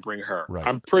 Why can't I bring her?" Right.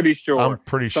 I'm pretty sure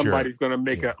somebody's going to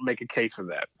make a case for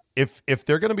that. If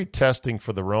they're going to be testing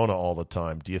for the Rona all the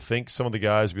time, do you think some of the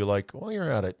guys be like, "Well, you're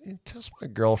at it. Test my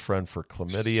girlfriend for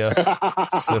chlamydia,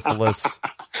 syphilis,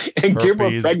 and herpes. give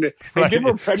her pregnant, and give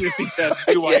her pregnancy test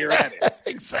too while you're at it."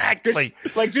 Exactly.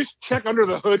 Just check under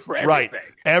the hood for everything.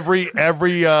 Right.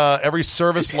 Every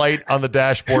service light on the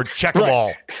dashboard, check them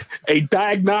all. A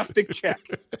diagnostic check.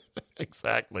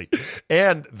 Exactly.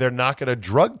 And they're not going to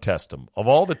drug test them. Of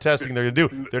all the testing they're going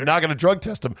to do, they're not going to drug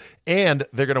test them. And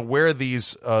they're going to wear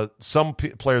these, some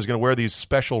players are going to wear these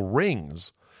special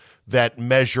rings that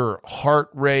measure heart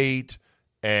rate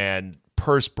and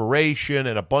perspiration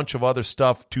and a bunch of other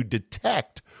stuff to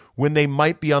detect when they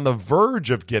might be on the verge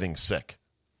of getting sick.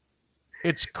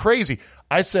 It's crazy.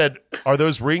 I said, are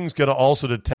those rings going to also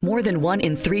detect? More than 1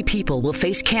 in 3 people will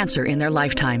face cancer in their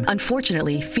lifetime.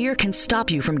 Unfortunately, fear can stop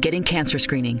you from getting cancer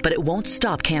screening, but it won't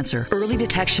stop cancer. Early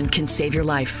detection can save your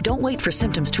life. Don't wait for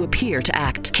symptoms to appear to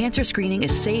act. Cancer screening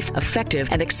is safe, effective,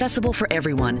 and accessible for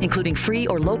everyone, including free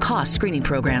or low-cost screening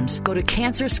programs. Go to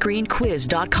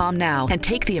CancerScreenQuiz.com now and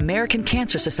take the American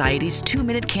Cancer Society's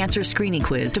 2-minute cancer screening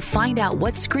quiz to find out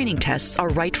what screening tests are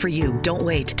right for you. Don't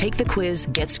wait. Take the quiz.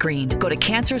 Get screened. Go to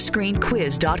CancerScreenQuiz.com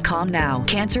now.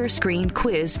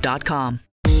 CancerScreenQuiz.com.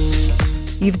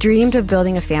 You've dreamed of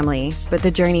building a family, but the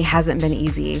journey hasn't been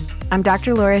easy. I'm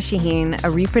Dr. Laura Shaheen,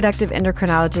 a reproductive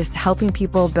endocrinologist helping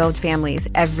people build families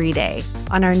every day.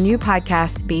 On our new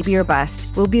podcast, Baby or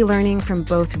Bust, we'll be learning from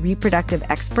both reproductive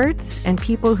experts and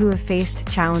people who have faced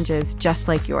challenges just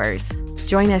like yours.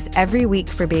 Join us every week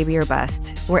for Baby or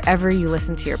Bust, wherever you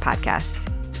listen to your podcasts.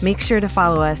 Make sure to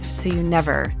follow us so you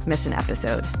never miss an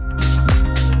episode.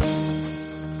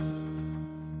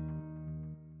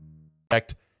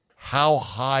 How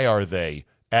high are they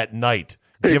at night,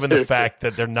 given the fact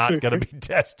that they're not going to be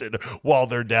tested while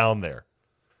they're down there?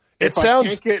 It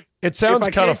sounds kind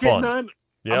of fun. None,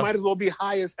 yeah. I might as well be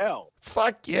high as hell.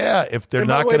 Fuck yeah. If they're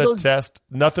not going to test,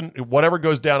 nothing, whatever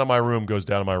goes down in my room goes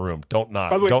down in my room. Don't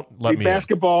let me in.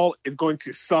 Basketball is going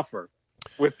to suffer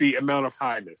with the amount of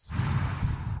highness.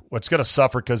 Well, it's going to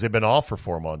suffer because they've been off for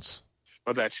 4 months.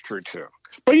 Well, that's true too.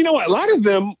 But you know what? A lot of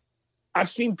them, I've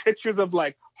seen pictures of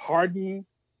like Harden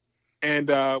and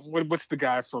what's the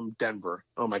guy from Denver?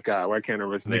 Oh my God, I can't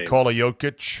remember his name. Nikola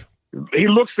Jokic. He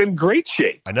looks in great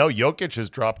shape. I know Jokic has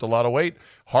dropped a lot of weight.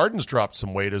 Harden's dropped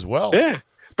some weight as well. Yeah,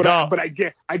 but I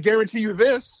guarantee you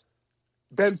this: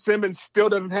 Ben Simmons still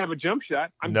doesn't have a jump shot.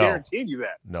 I'm guaranteeing you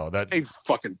that. No, he's a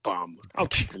fucking bum. I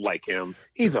don't like him.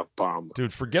 He's a bum,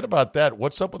 dude. Forget about that.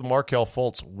 What's up with Markelle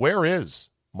Fultz? Where is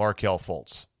Markelle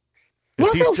Fultz?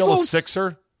 Is he still a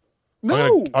Sixer?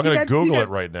 No, I'm gonna Google it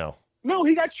right now. No,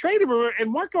 he got traded,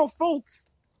 and Markelle Fultz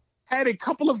had a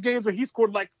couple of games where he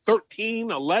scored like 13,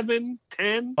 11,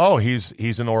 10. Oh,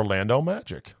 he's an Orlando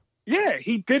Magic. Yeah,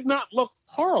 he did not look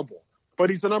horrible, but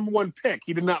he's the number 1 pick.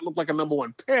 He did not look like a number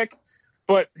 1 pick,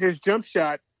 but his jump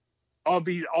shot,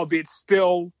 albeit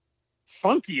still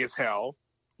funky as hell,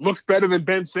 looks better than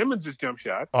Ben Simmons' jump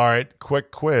shot. All right,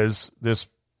 quick quiz. This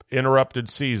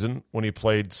interrupted season when he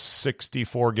played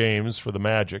 64 games for the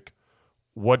Magic,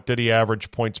 what did he average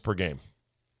points per game?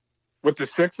 With the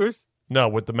Sixers? No,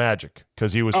 with the Magic,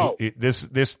 because he was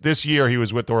this year he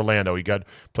was with Orlando. He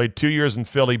played 2 years in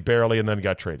Philly barely, and then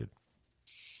got traded.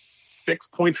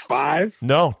 6.5?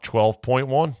 No,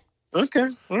 12.1. Okay,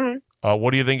 all right.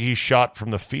 What do you think he shot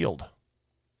from the field?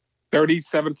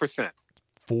 37%.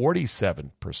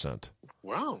 47%.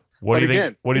 Wow. What do you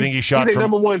think he shot from?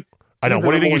 Number 1. I know.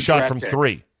 What do you think he shot from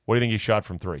 3? What do you think he shot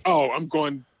from 3? Oh, I'm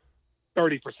going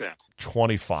 30%.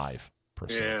 25%.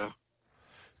 Yeah.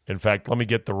 In fact, let me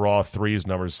get the raw threes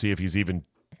numbers, see if he's even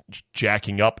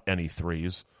jacking up any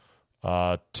threes.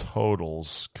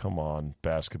 Totals. Come on,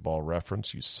 Basketball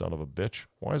Reference, you son of a bitch.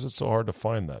 Why is it so hard to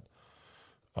find that?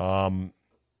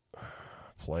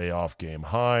 Playoff game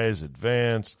highs,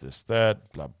 advanced, this,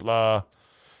 that, blah, blah.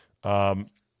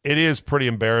 It is pretty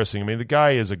embarrassing. I mean, the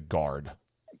guy is a guard.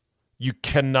 You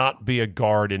cannot be a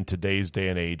guard in today's day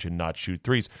and age and not shoot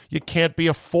threes. You can't be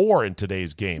a 4 in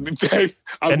today's game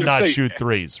and not shoot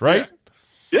threes, right?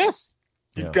 Yeah. Yes.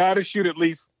 You've got to shoot at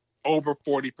least over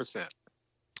 40%.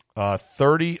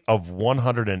 30 of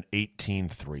 118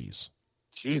 threes.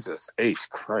 Jesus H.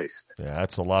 Christ. Yeah,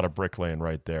 that's a lot of bricklaying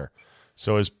right there.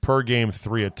 So his per game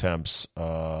 3 attempts,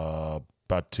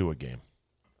 about 2 a game.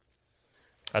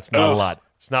 That's not a lot.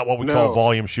 It's not what we call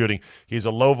volume shooting. He's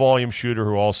a low volume shooter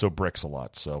who also bricks a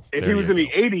lot. So if he was in the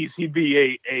 80s, he'd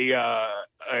be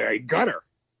a gunner.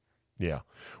 Yeah.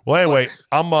 Well, anyway,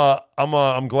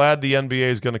 I'm glad the NBA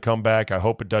is going to come back. I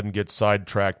hope it doesn't get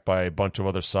sidetracked by a bunch of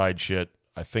other side shit.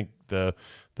 I think the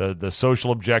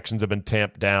social objections have been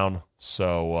tamped down.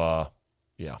 So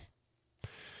yeah.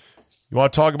 You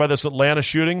want to talk about this Atlanta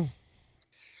shooting?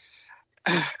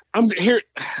 I'm here.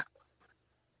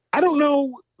 I don't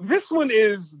know. This one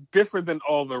is different than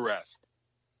all the rest.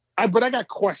 But I got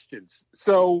questions.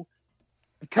 So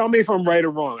tell me if I'm right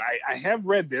or wrong. I have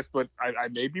read this, but I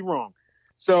may be wrong.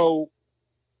 So,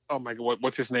 oh my God,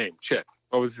 what's his name? Shit.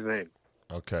 What was his name?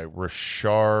 Okay,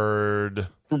 Rashard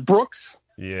Brooks?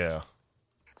 Yeah.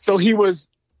 So he was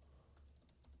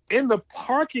in the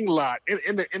parking lot,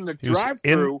 in the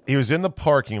drive-thru. He was in the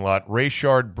parking lot,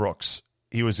 Rashard Brooks.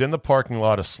 He was in the parking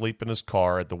lot asleep in his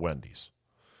car at the Wendy's.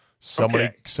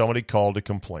 Somebody called to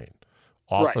complain.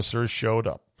 Officers showed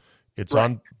up. It's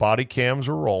on body cams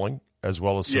were rolling, as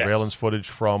well as surveillance footage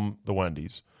from the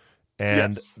Wendy's.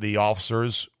 And Yes. the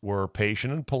officers were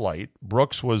patient and polite.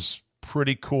 Brooks was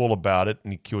pretty cool about it,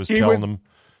 and he was telling them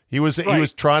he was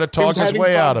trying to talk his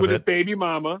way out of with it. His baby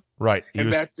mama, right?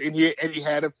 He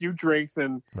had a few drinks,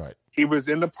 and right. He was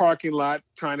in the parking lot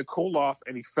trying to cool off,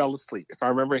 and he fell asleep. If I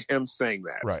remember him saying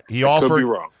that, right? Could be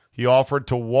wrong. He offered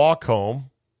to walk home,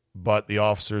 but the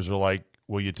officers were like,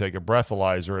 "Will you take a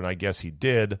breathalyzer?" And I guess he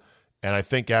did. And I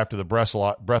think after the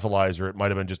breathalyzer, it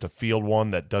might have been just a field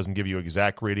one that doesn't give you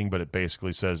exact reading, but it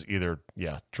basically says either,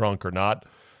 drunk or not.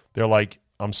 They're like,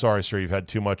 "I'm sorry, sir, you've had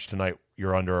too much tonight.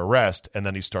 You're under arrest." And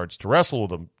then he starts to wrestle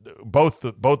with them, both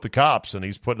the cops, and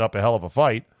he's putting up a hell of a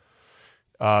fight.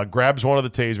 Grabs one of the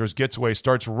tasers, gets away,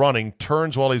 starts running,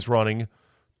 turns while he's running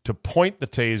to point the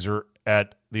taser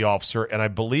at the officer. And I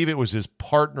believe it was his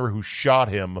partner who shot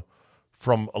him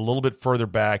from a little bit further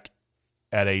back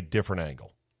at a different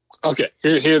angle. Okay,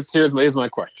 here's my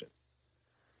question.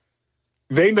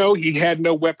 They know he had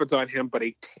no weapons on him but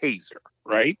a taser,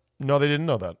 right? No, they didn't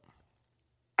know that.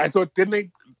 I thought, didn't they?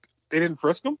 They didn't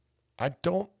frisk him? I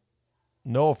don't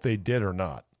know if they did or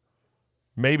not.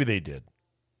 Maybe they did.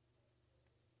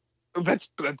 That's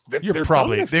You're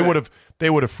probably they would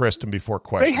have frisked him before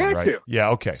questioning. They had right? to. Yeah.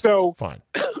 Okay. So fine.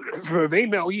 So they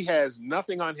know he has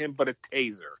nothing on him but a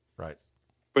taser. Right.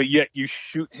 But yet you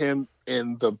shoot him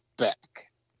in the back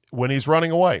when he's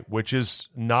running away, which is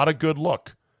not a good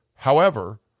look.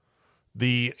 However,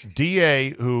 the DA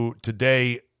who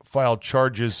today filed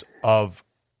charges of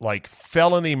like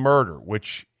felony murder,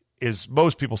 which is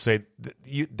most people say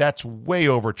that's way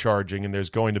overcharging, and there's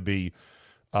going to be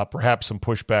perhaps some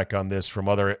pushback on this from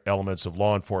other elements of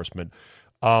law enforcement.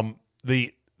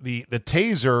 The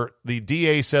taser, the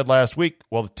DA said last week,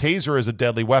 well, the taser is a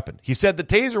deadly weapon. He said the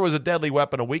taser was a deadly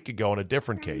weapon a week ago in a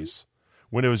different case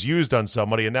when it was used on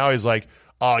somebody, and now he's like,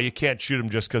 oh, you can't shoot him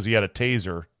just because he had a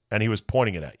taser and he was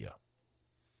pointing it at you.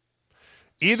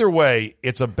 Either way,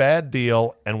 it's a bad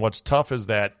deal, and what's tough is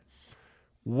that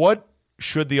what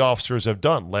should the officers have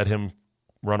done? Let him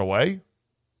run away?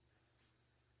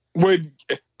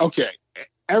 Okay,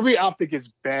 every optic is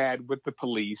bad with the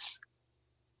police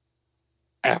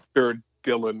after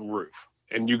Dylan Roof.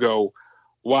 And you go,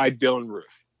 why Dylan Roof?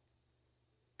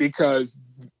 Because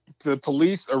the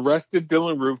police arrested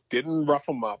Dylan Roof, didn't rough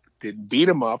him up, didn't beat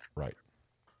him up. Right.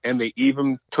 And they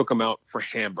even took him out for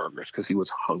hamburgers because he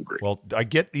was hungry. Well, I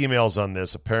get emails on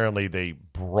this. Apparently, they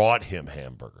brought him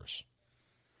hamburgers.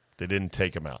 They didn't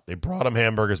take him out. They brought him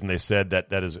hamburgers, and they said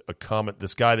that is a common.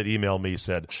 This guy that emailed me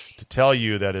said to tell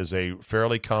you that is a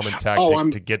fairly common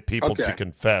tactic to get people to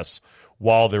confess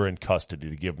while they're in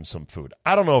custody, to give them some food.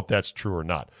 I don't know if that's true or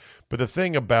not. But the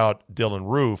thing about Dylan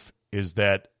Roof is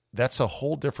that that's a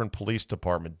whole different police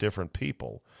department, different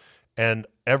people. And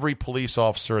every police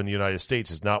officer in the United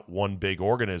States is not one big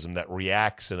organism that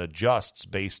reacts and adjusts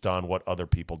based on what other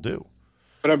people do.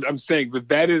 But I'm saying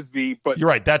that is the. But you're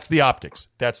right. That's the optics.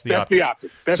 That's the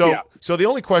optics. So the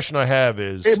only question I have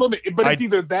is. But it's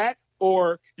either that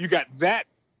or you got that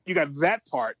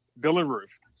part, Dylan Roof,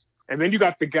 and then you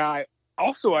got the guy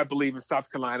also, I believe, in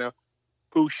South Carolina,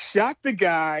 who shot the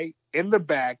guy in the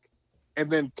back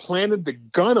and then planted the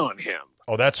gun on him.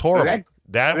 Oh, that's horrible.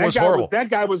 That was horrible. That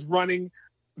guy was running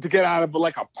to get out of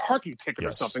like a parking ticket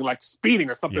or something, like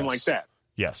speeding or something like that.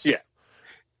 Yes. Yeah.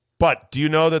 But do you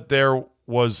know that there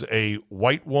was a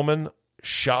white woman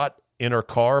shot in her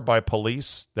car by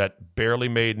police that barely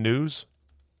made news?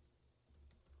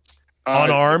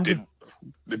 Unarmed?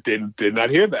 Did not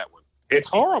hear that one. It's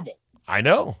horrible. I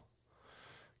know.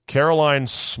 Caroline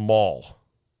Small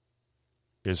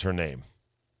is her name,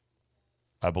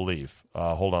 I believe.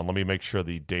 Hold on. Let me make sure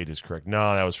the date is correct.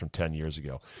 No, that was from 10 years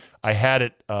ago. I had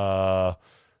it 1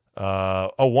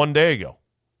 day ago.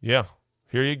 Yeah.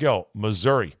 Here you go.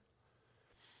 Missouri.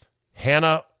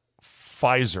 Hannah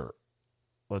Pfizer.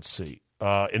 Let's see.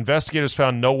 Investigators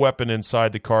found no weapon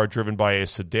inside the car driven by a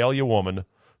Sedalia woman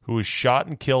who was shot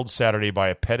and killed Saturday by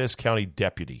a Pettis County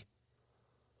deputy.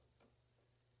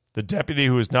 The deputy,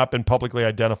 who has not been publicly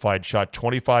identified, shot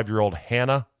 25-year-old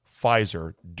Hannah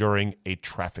Pfizer during a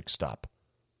traffic stop.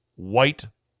 White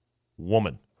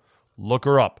woman. Look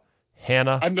her up.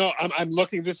 Hannah. I know. I'm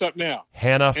looking this up now.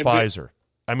 Hannah Pfizer.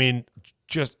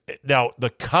 Just now, the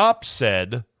cop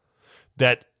said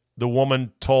that the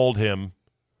woman told him,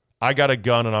 I got a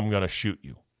gun and I'm going to shoot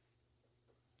you.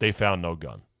 They found no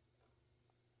gun.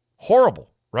 Horrible,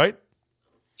 right?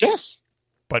 Yes.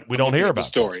 But we don't hear about the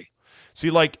story. See,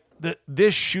 like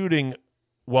this shooting,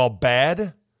 while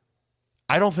bad,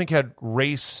 I don't think had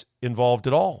race involved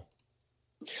at all.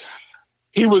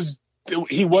 He was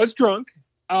drunk.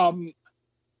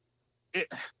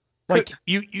 Like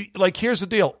you like here's the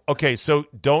deal. Okay, so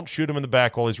don't shoot him in the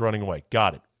back while he's running away.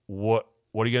 Got it. What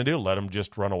are you going to do? Let him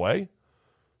just run away?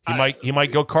 He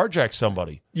might go carjack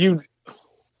somebody.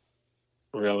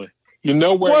 Really? You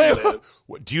know where he lives.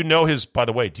 Do you know his, by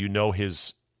the way, do you know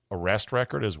his arrest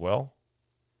record as well?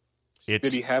 Did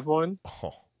he have one?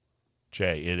 Oh,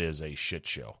 Jay, it is a shit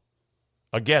show.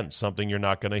 Again, something you're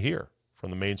not going to hear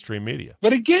from the mainstream media.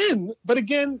 But again,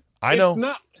 I know. It's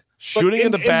not, shooting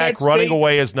in the back, running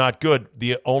away is not good.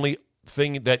 The only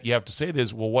thing that you have to say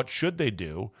is, well, what should they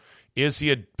do? Is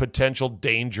he a potential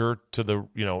danger to the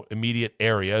immediate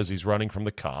area as he's running from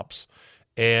the cops?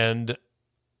 And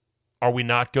are we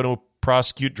not going to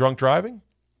prosecute drunk driving?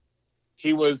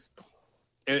 He was,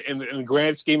 in the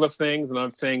grand scheme of things, and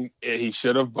I'm saying he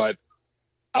should have, but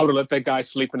I would have let that guy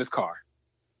sleep in his car.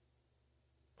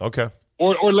 Okay.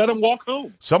 Or let him walk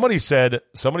home. Somebody said,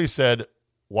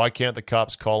 why can't the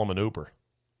cops call him an Uber?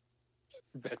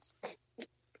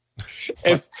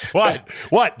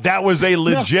 What? That was a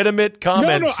legitimate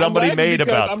comment somebody made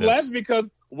about this. I'm laughing because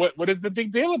what is the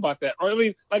big deal about that? Or I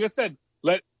mean, like I said,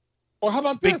 or how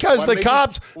about this? Because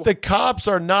the cops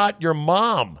are not your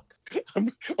mom.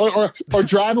 or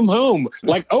drive them home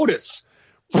like Otis.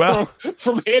 Well,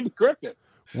 from Andy Griffith.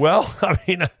 Well, I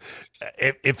mean,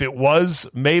 if it was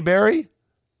Mayberry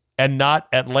and not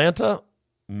Atlanta,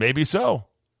 maybe so.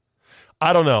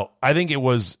 I don't know. I think it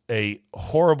was a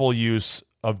horrible use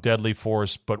of deadly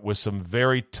force, but with some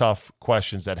very tough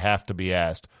questions that have to be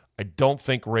asked. I don't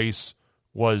think race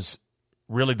was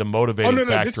really the motivating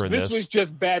factor in this. This was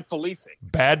just bad policing.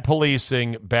 Bad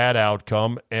policing, bad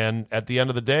outcome. And at the end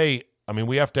of the day, I mean,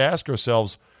 we have to ask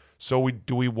ourselves,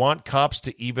 do we want cops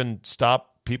to even stop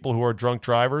people who are drunk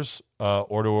drivers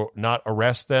or to not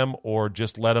arrest them or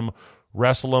just let them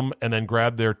wrestle them and then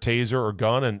grab their taser or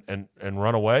gun and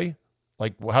run away?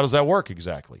 Like, how does that work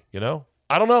exactly? I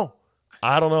don't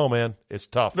know, man. It's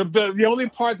tough. The only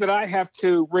part that I have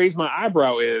to raise my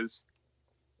eyebrow is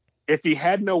if he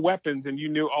had no weapons and you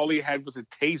knew all he had was a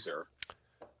taser.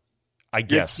 I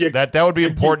guess that would be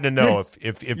important to know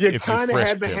if you kind of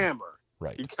had the him. hammer.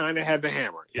 Right. You kind of had the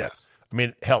hammer. Yes. I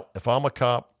mean, hell, if I'm a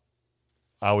cop,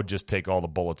 I would just take all the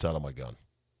bullets out of my gun.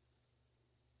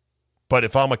 But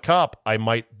if I'm a cop, I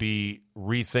might be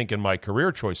rethinking my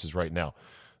career choices right now.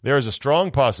 There is a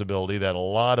strong possibility that a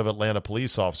lot of Atlanta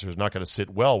police officers are not going to sit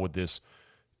well with this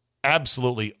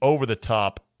absolutely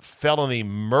over-the-top felony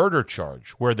murder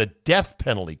charge where the death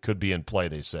penalty could be in play,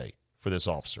 they say, for this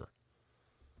officer.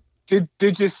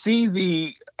 Did you see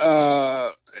the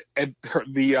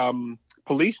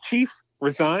police chief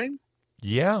resigned?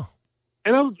 Yeah.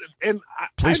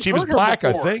 Police chief is black,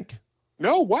 I think.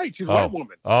 No, white. She's a white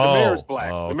woman. Oh, the mayor's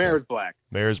black. Okay. The mayor's black.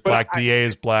 Mayor's black. DA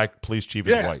is black. Police chief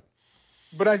is white.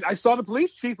 But I saw the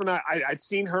police chief, and I'd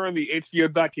seen her in the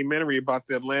HBO documentary about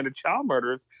the Atlanta child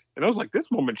murders, and I was like,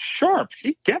 this woman's sharp.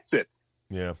 She gets it.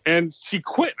 Yeah. And she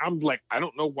quit. I'm like, I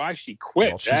don't know why she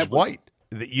quit. Well, she's white.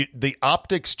 The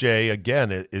optics, Jay.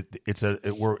 Again,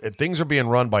 things are being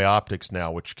run by optics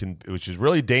now, which is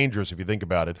really dangerous if you think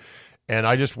about it. And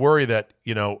I just worry that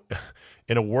in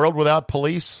a world without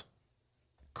police,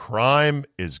 crime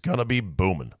is gonna be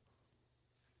booming.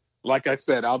 Like I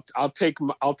said, I'll take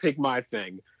my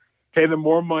thing. Pay them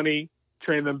more money,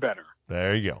 train them better.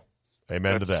 There you go.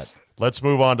 Amen to that. Let's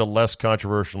move on to less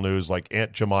controversial news, like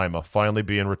Aunt Jemima finally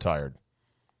being retired.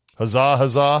 Huzzah,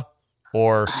 huzzah,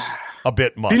 or a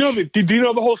bit much. Do you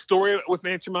know the whole story with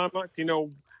Aunt Jemima? Do you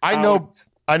know?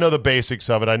 I know the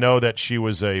basics of it. I know that she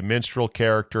was a minstrel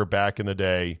character back in the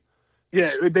day.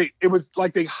 Yeah, it was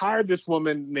like they hired this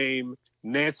woman named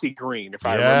Nancy Green, if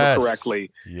I remember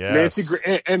correctly. Yes. Nancy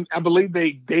Green, and I believe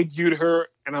they debuted her,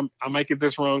 and I might get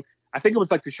this wrong. I think it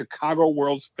was like the Chicago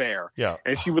World's Fair. Yeah.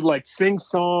 And she would like sing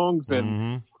songs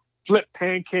and flip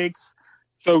pancakes.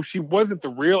 So she wasn't the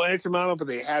real Aunt Jemima, but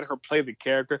they had her play the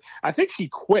character. I think she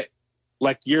quit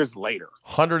like years later.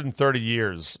 130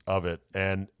 years of it.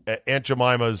 And Aunt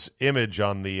Jemima's image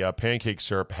on the pancake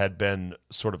syrup had been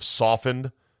sort of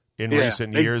softened in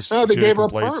recent years. They gave her a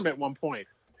perm at one point.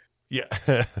 Yeah.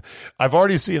 I've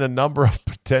already seen a number of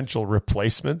potential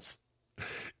replacements,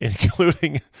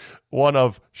 including one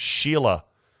of Sheila,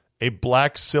 a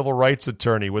black civil rights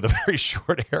attorney with a very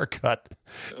short haircut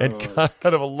and kind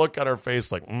of a look on her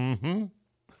face like, You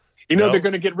know, they're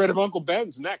going to get rid of Uncle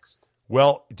Ben's next.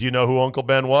 Well, do you know who Uncle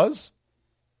Ben was?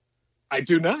 I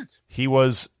do not. He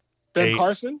was Ben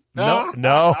Carson? No.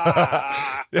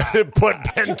 Put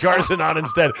Ben Carson on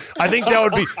instead. I think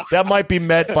that might be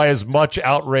met by as much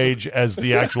outrage as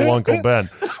the actual Uncle Ben.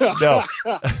 No.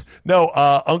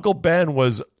 Uncle Ben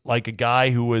was like a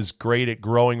guy who was great at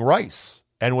growing rice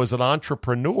and was an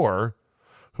entrepreneur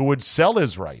who would sell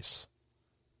his rice.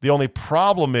 The only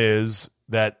problem is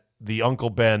that the Uncle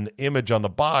Ben image on the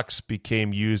box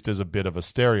became used as a bit of a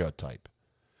stereotype.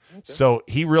 Okay. So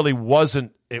he really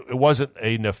wasn't, it wasn't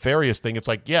a nefarious thing. It's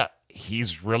like, yeah,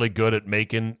 he's really good at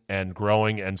making and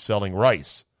growing and selling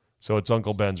rice. So it's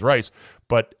Uncle Ben's rice.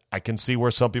 But I can see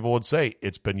where some people would say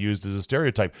it's been used as a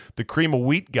stereotype. The cream of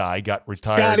wheat guy got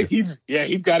retired. He's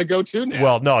got to go too now.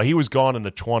 Well, no, he was gone in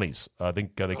the 20s. I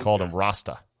think they called him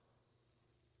Rasta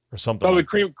or something. So like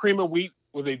the cream of wheat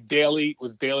was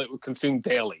consumed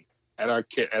daily at our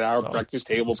breakfast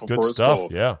table before good stuff. School.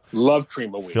 Yeah, love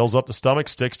cream of wheat. Fills up the stomach,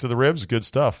 sticks to the ribs. Good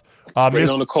stuff. On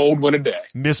a cold winter day.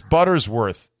 Miss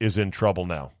Buttersworth is in trouble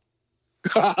now.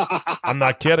 I'm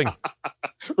not kidding.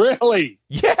 Really?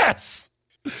 Yes.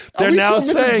 They're now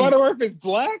saying Butterworth is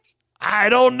black? I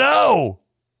don't know.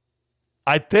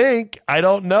 I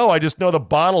don't know. I just know the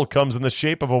bottle comes in the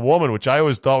shape of a woman, which I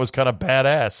always thought was kind of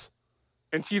badass.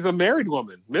 And she's a married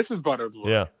woman, Mrs. Butterworth.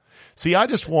 Yeah. See,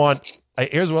 here's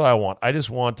what I want. I just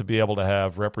want to be able to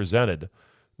have represented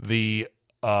the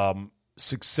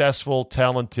successful,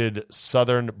 talented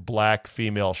Southern black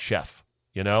female chef,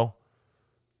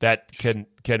 that can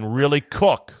really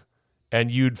cook. And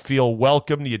you'd feel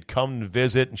welcomed. You'd come and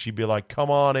visit, and she'd be like,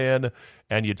 come on in,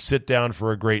 and you'd sit down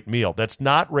for a great meal. That's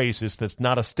not racist. That's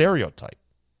not a stereotype.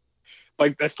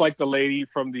 That's like the lady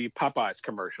from the Popeyes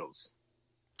commercials.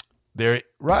 They're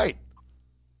right.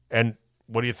 And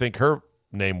what do you think her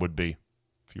name would be,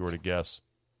 if you were to guess?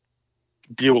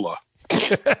 Beulah.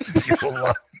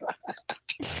 Beulah.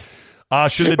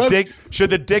 Should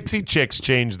the Dixie Chicks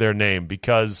change their name?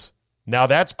 Because now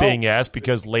that's being asked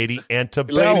because Lady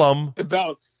Antebellum.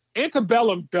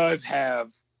 Antebellum does have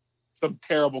some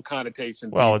terrible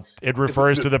connotations. Well, it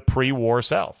refers to the pre-war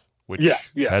South, which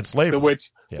had slavery,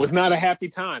 which was not a happy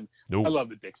time. Nope. I love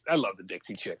the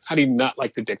Dixie Chicks. How do you not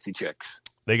like the Dixie Chicks?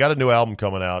 They got a new album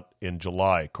coming out in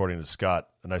July, according to Scott.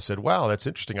 And I said, wow, that's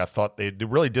interesting. I thought they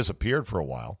really disappeared for a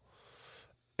while.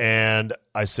 And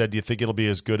I said, do you think it'll be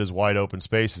as good as Wide Open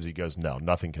Spaces? He goes, no,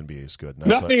 nothing can be as good.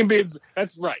 Nothing can be.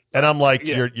 That's right. And I'm like,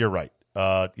 you're right.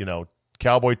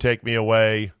 Cowboy Take Me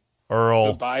Away,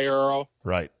 Earl. Goodbye, Earl.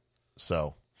 Right.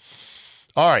 So,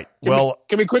 all right.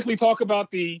 Can we quickly talk about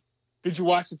did you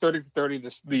watch the 30 for 30,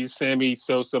 the Sammy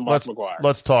Sosa, Mark McGwire?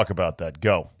 Let's talk about that.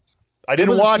 Go. I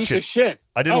didn't watch it.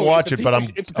 I didn't watch it,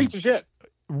 but it's a piece of shit.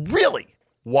 Really?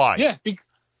 Why? Yeah,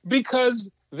 because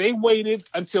they waited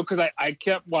until, because I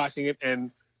kept watching it,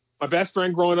 and my best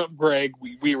friend growing up, Greg,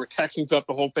 we were texting throughout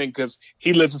the whole thing because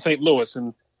he lives in St. Louis,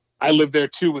 and I lived there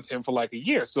too with him for like a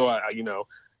year. So I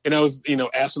was,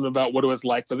 asking him about what it was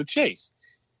like for the chase.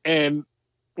 And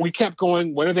we kept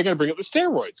going, when are they going to bring up the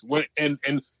steroids? And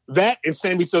that and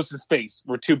Sammy Sosa's face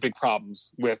were two big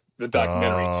problems with the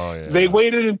documentary. Oh, yeah. They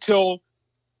waited until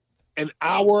an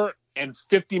hour and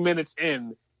 50 minutes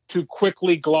in to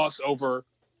quickly gloss over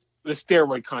the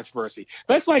steroid controversy.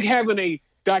 That's like having a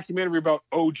documentary about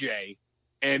OJ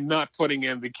and not putting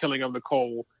in the killing of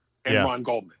Nicole and Ron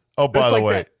Goldman. Oh, by the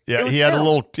way, he had a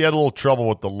little trouble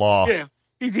with the law. Yeah,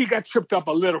 he got tripped up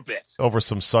a little bit over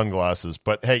some sunglasses.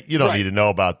 But hey, you don't need to know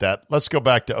about that. Let's go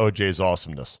back to OJ's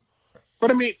awesomeness. But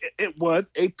I mean, it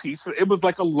was it was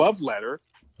like a love letter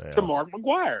to Mark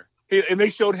McGwire, and they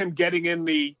showed him getting in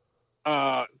the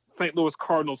St. Louis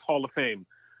Cardinals Hall of Fame.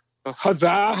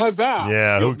 Huzzah, huzzah!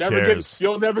 Yeah, who cares?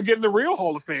 You'll never get in the real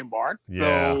Hall of Fame, Mark.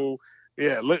 Yeah. So,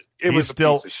 it was a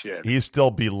piece of shit. He's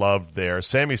still beloved there.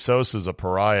 Sammy Sosa's a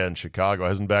pariah in Chicago.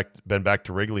 Hasn't been back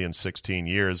to Wrigley in 16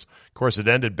 years. Of course, it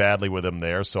ended badly with him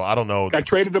there, so I don't know. Got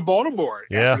traded to Baltimore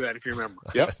after that, if you remember.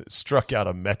 Yep. Struck out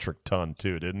a metric ton,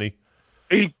 too, didn't he?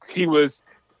 He was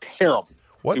terrible.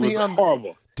 Wasn't he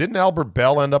horrible? Didn't Albert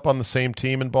Bell end up on the same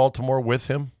team in Baltimore with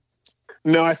him?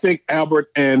 No, I think Albert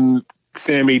and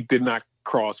Sammy did not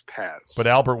cross paths. But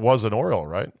Albert was an Oriole,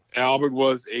 right? Albert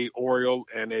was a Oriole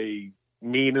and a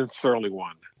mean and surly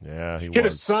one. Yeah, he had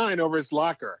a sign over his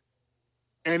locker.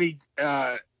 Any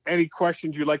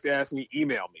questions you'd like to ask me,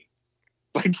 email me.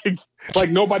 Like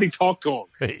nobody talked to him.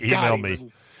 Email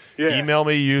me. Email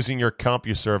me using your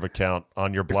CompuServe account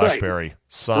on your BlackBerry. Right.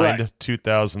 Signed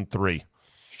 2003.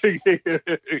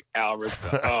 Albert,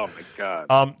 oh my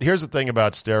God. Here's the thing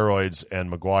about steroids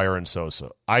and McGwire and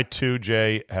Sosa. I too,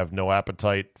 Jay, have no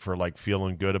appetite for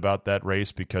feeling good about that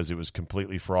race because it was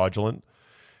completely fraudulent.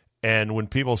 And when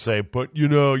people say, but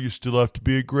you still have to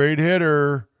be a great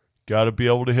hitter, got to be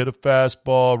able to hit a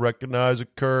fastball, recognize a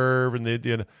curve,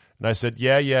 and I said,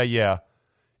 yeah.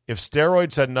 If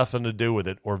steroids had nothing to do with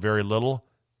it or very little,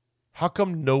 how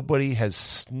come nobody has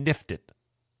sniffed it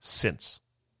since?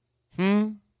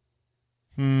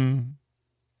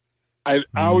 I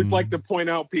always like to point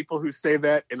out people who say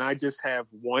that, and I just have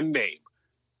one name,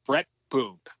 Brett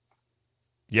Boone.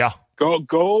 Yeah.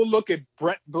 Go look at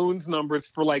Brett Boone's numbers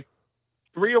for like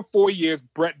 3 or 4 years.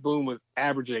 Brett Boone was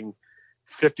averaging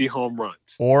 50 home runs.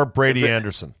 Or Brady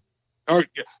Anderson. Or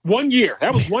 1 year.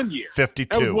 That was 1 year. 52.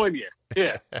 That was 1 year.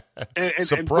 Yeah. And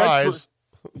Surprise.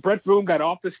 Brett Boone got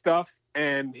off the stuff,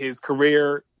 and his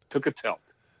career took a tilt.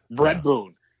 Brett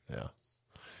Boone. Yeah.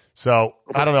 So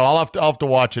I don't know. I'll have to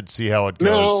watch it, see how it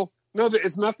goes. No,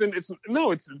 it's nothing. It's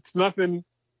nothing.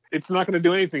 It's not going to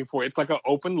do anything for you. It's like an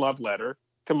open love letter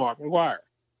to Mark McGwire,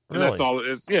 and Really? that's all it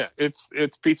is. Yeah, it's a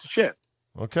piece of shit.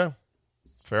 Okay,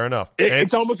 fair enough.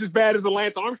 It's almost as bad as the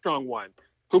Lance Armstrong one.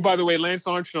 Who, by the way, Lance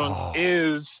Armstrong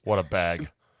is what a bag.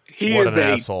 What an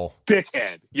asshole,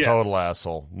 dickhead, yes. Total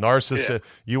asshole, narcissist. Yeah.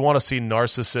 You want to see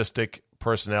narcissistic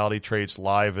personality traits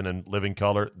live and in living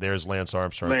color? There's Lance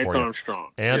Armstrong. Lance for you. Armstrong,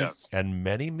 And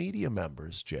many media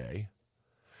members, Jay,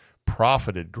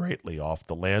 profited greatly off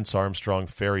the Lance Armstrong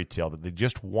fairy tale that they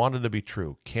just wanted to be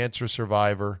true. Cancer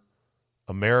survivor,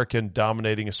 American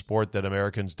dominating a sport that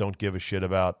Americans don't give a shit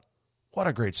about. What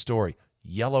a great story.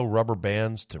 Yellow rubber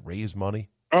bands to raise money.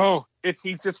 Oh,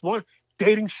 he's just one.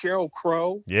 Dating Sheryl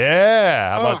Crow.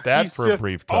 Yeah, how about that for a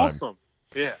brief time? Awesome.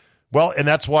 Yeah. Well, and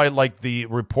that's why, like, the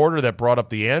reporter that brought up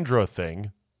the Andro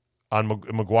thing on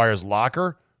McGuire's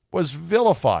locker was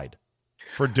vilified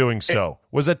for doing so.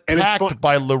 Was attacked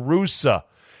by LaRussa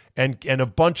and a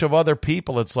bunch of other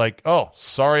people. It's like, oh,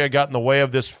 sorry I got in the way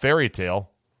of this fairy tale.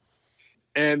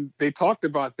 And they talked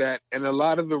about that, and a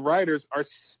lot of the writers are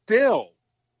still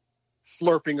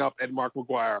slurping up at Mark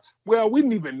McGwire. Well, we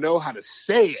didn't even know how to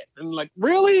say it. And like,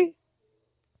 really?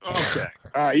 Okay.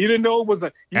 You didn't know it was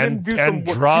a... You didn't do some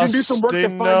work to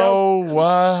find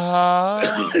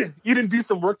out... You didn't do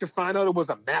some work to find out it was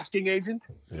a masking agent?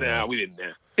 Yeah. No, we didn't know.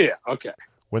 Yeah, okay.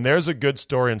 When there's a good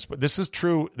story, this is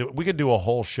true. We could do a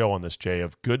whole show on this, Jay,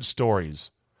 of good stories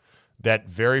that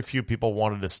very few people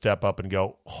wanted to step up and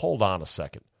go, hold on a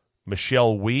second.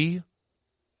 Michelle Wee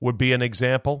would be an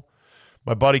example.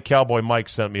 My buddy Cowboy Mike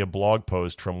sent me a blog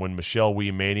post from when Michelle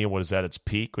Wee Mania was at its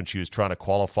peak, when she was trying to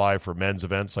qualify for men's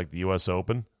events like the U.S.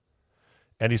 Open.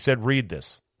 And he said, read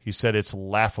this. He said, it's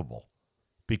laughable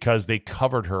because they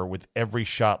covered her with every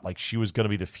shot like she was going to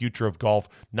be the future of golf,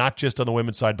 not just on the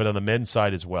women's side, but on the men's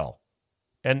side as well.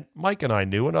 And Mike and I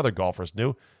knew, and other golfers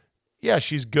knew, yeah,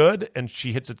 she's good, and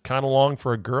she hits it kind of long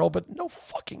for a girl, but no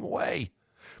fucking way.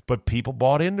 But people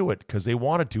bought into it because they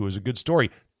wanted to. It was a good story.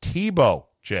 Tebow,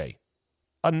 Jay.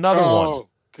 Another one. Oh,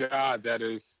 God, that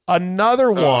is...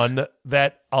 Another one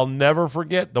that I'll never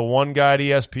forget. The one guy at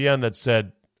ESPN that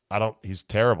said, he's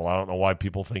terrible. I don't know why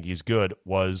people think he's good,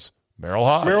 was Merrill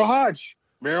Hodge.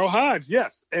 Merrill Hodge,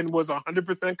 yes, and was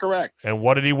 100% correct. And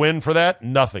what did he win for that?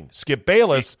 Nothing. Skip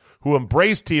Bayless, who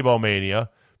embraced Tebow Mania,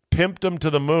 pimped him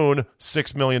to the moon,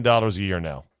 $6 million a year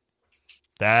now.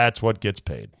 That's what gets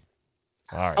paid.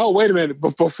 All right. Oh, wait a minute.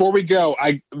 Before we go,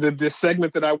 this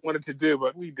segment that I wanted to do,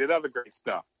 but we did other great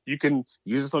stuff. You can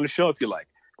use this on the show if you like.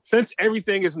 Since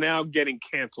everything is now getting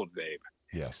canceled, babe.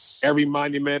 Yes. Every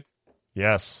monument.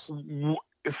 Yes.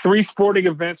 3 sporting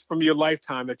events from your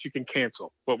lifetime that you can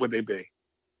cancel. What would they be?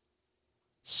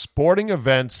 Sporting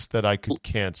events that I could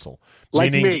cancel.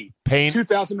 Like meaning me.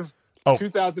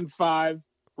 2005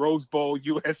 Rose Bowl,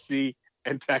 USC,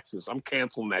 and Texas. I'm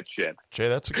canceling that shit. Jay,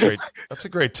 that's a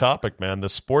great topic, man. The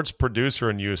sports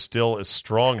producer in you is still as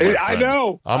strong. My friend. I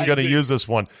know. I'm going to use this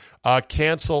one.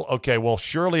 Cancel. Okay, well,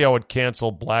 surely I would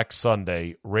cancel Black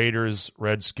Sunday, Raiders,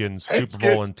 Redskins, Super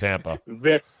Bowl in Tampa.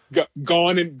 They're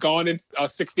gone in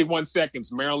 61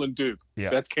 seconds. Maryland Duke.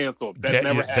 Yeah, that's canceled. That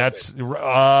never happened. That's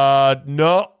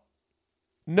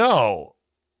no.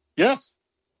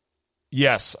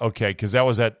 Yes. Okay, because that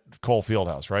was at Cole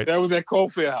Fieldhouse, right? That was at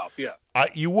Cole Fieldhouse. Yes.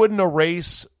 You wouldn't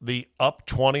erase the up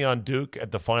 20 on Duke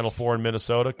at the Final Four in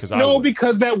Minnesota? Because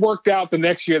that worked out the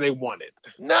next year they won it.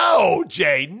 No,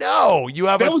 Jay, no.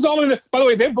 That was all in by the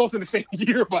way, they're both in the same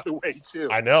year, by the way, too.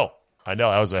 I know.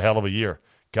 That was a hell of a year.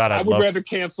 God, I would rather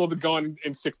cancel the gone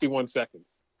in 61 seconds.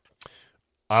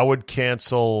 I would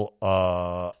cancel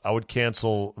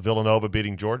Villanova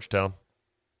beating Georgetown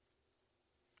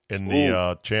in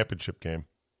the championship game.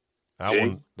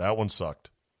 That one sucked.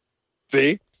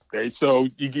 See? So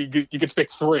you could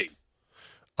pick 3.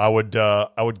 I would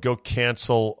go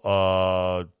cancel.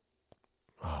 Oh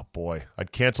boy,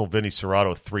 I'd cancel Vinny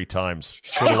Serrato 3 times.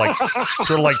 Sort of like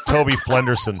Toby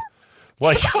Flenderson,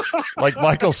 like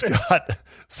Michael Scott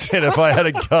said. If I had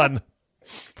a gun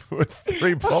with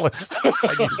 3 bullets,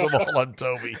 I'd use them all on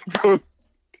Toby.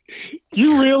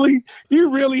 You really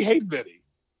hate Vinny?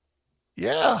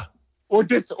 Yeah.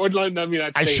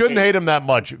 I shouldn't hate him that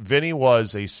much. Vinny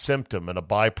was a symptom and a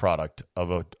byproduct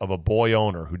of a boy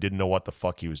owner who didn't know what the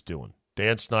fuck he was doing.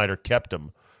 Dan Snyder kept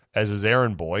him as his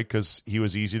errand boy because he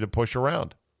was easy to push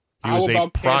around. He was a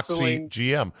proxy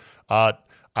GM. I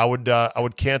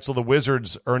would cancel the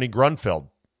Wizards' Ernie Grunfeld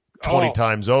 20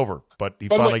 times over, but he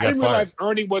finally got fired. I didn't realize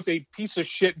Ernie was a piece of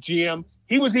shit GM.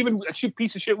 He was even a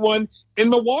piece of shit one in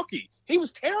Milwaukee. He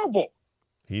was terrible.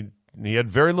 He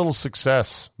had very little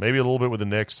success, maybe a little bit with the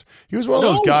Knicks. He was one of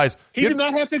those guys. He did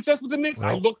not have success with the Knicks.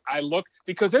 No. I look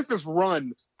because there's this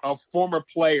run of former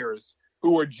players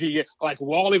who were GM, like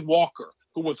Wally Walker,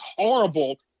 who was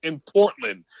horrible in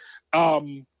Portland.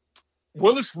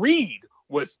 Willis Reed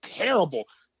was terrible.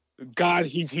 God,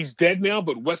 he's dead now,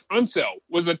 but Wes Unseld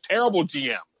was a terrible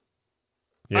GM.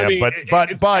 Yeah, I mean,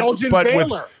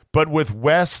 but with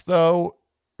Wes though,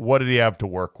 what did he have to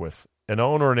work with? An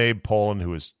owner in Abe Pollin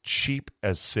who is cheap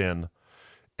as sin,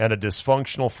 and a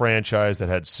dysfunctional franchise that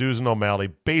had Susan O'Malley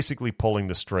basically pulling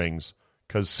the strings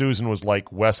because Susan was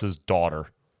like Wes's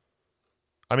daughter.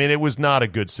 I mean, it was not a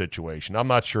good situation. I'm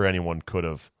not sure anyone could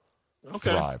have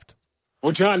thrived.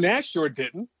 Well, John Nash sure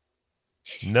didn't.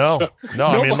 No.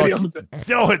 I mean, look,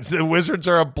 the Wizards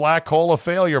are a black hole of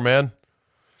failure, man.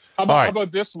 How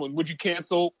about this one? Would you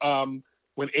cancel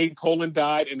when Abe Pollin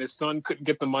died and his son couldn't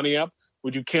get the money up?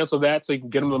 Would you cancel that so you can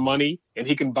get him the money and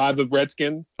he can buy the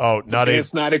Redskins? Oh, not Abe.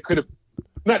 Snyder could have.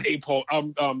 Not Abe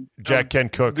Pollin. Jack Ken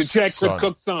Cook's son.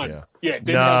 Cook's son. Yeah,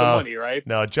 didn't have the money, right?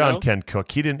 No, Ken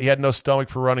Cook. He had no stomach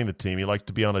for running the team. He liked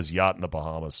to be on his yacht in the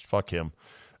Bahamas. Fuck him.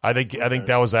 I think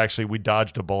that was actually, we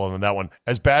dodged a bullet on that one.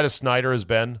 As bad as Snyder has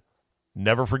been,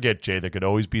 never forget, Jay, there could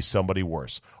always be somebody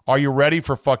worse. Are you ready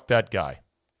for Fuck That Guy?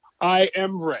 I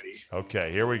am ready.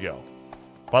 Okay, here we go.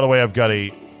 By the way, I've got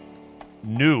a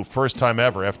new, first time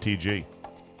ever FTG.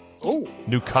 Oh.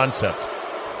 New concept.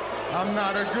 I'm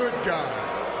not a good guy.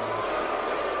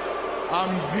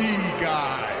 I'm the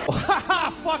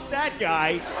guy. Fuck that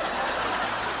guy.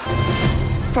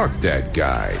 Fuck that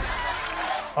guy.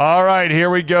 All right, here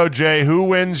we go, Jay. Who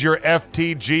wins your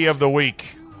FTG of the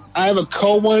week? I have a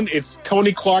co-one. It's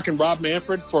Tony Clark and Rob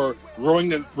Manfred for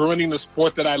ruining the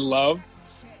sport that I love.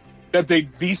 That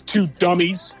these two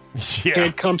dummies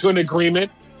can't come to an agreement,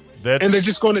 and they're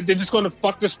just going to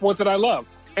fuck the sport that I love.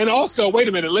 And also, wait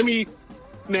a minute,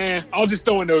 I'll just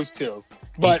throw in those two.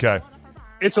 But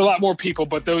it's a lot more people.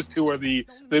 But those two are they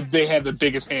have the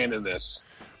biggest hand in this.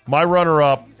 My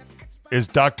runner-up is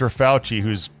Dr. Fauci,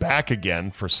 who's back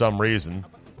again for some reason.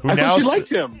 I thought you liked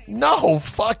him. No,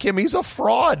 fuck him. He's a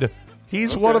fraud.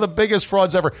 He's one of the biggest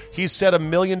frauds ever. He's said a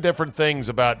million different things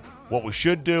about what we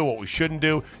should do, what we shouldn't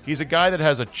do. He's a guy that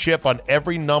has a chip on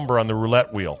every number on the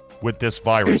roulette wheel with this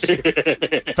virus.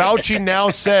 Fauci now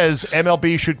says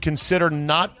MLB should consider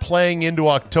not playing into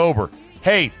October.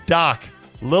 Hey, Doc,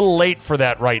 a little late for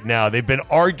that right now. They've been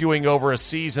arguing over a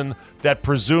season that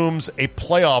presumes a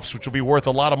playoffs, which will be worth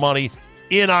a lot of money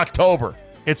in October.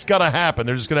 It's going to happen.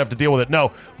 They're just going to have to deal with it.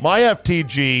 No, my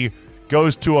FTG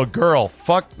goes to a girl.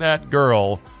 Fuck that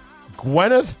girl.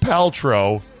 Gwyneth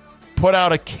Paltrow put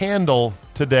out a candle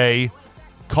today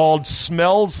called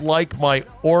Smells Like My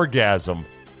Orgasm.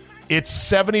 It's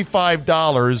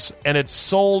 $75, and it's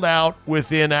sold out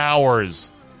within hours.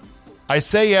 I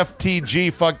say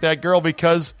FTG, fuck that girl,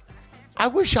 because I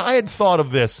wish I had thought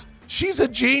of this. She's a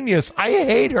genius. I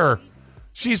hate her.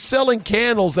 She's selling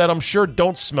candles that I'm sure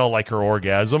don't smell like her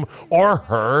orgasm or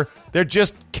her. They're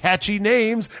just catchy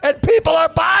names, and people are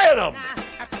buying them.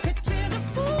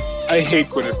 I hate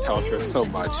Gwyneth Paltrow so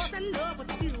much.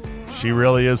 She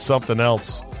really is something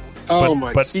else.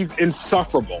 But she's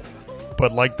insufferable.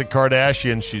 But like the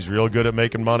Kardashians, she's real good at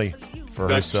making money for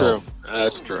herself.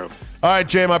 That's true. All right,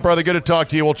 Jay, my brother, good to talk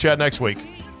to you. We'll chat next week.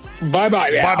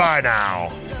 Bye-bye now. Bye-bye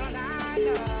now.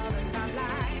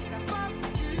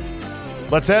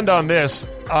 Let's end on this.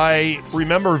 I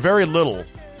remember very little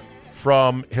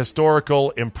from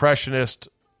historical impressionist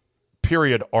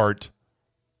period art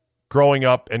growing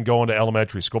up and going to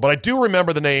elementary school. But I do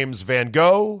remember the names Van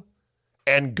Gogh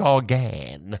and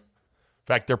Gauguin. In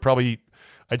fact, they're probably,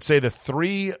 I'd say, the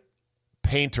three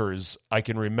painters I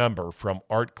can remember from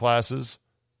art classes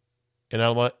in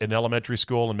elementary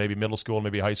school and maybe middle school and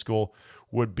maybe high school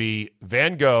would be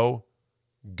Van Gogh,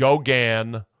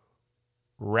 Gauguin,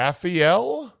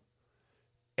 Raphael,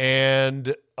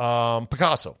 and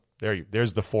Picasso.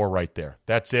 There's the four right there.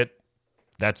 That's it.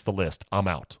 That's the list. I'm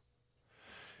out.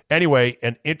 Anyway,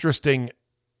 an interesting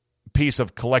piece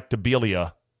of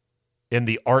collectabilia in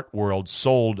the art world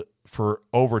sold for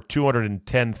over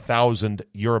 210,000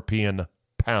 European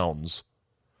pounds,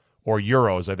 or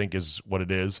euros, I think is what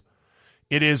it is.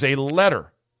 It is a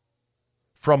letter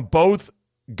from both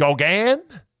Gauguin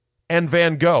and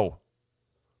Van Gogh,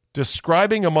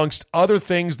 describing, amongst other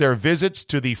things, their visits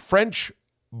to the French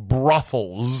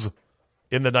brothels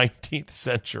in the 19th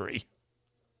century.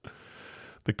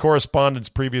 The correspondence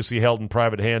previously held in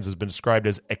private hands has been described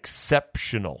as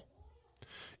exceptional.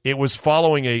 It was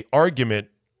following an argument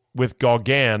with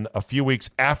Gauguin a few weeks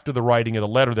after the writing of the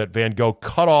letter that Van Gogh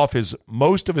cut off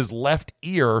most of his left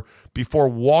ear before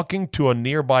walking to a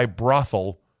nearby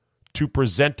brothel to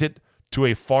present it to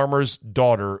a farmer's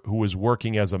daughter who was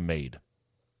working as a maid.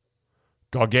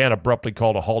 Gauguin abruptly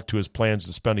called a halt to his plans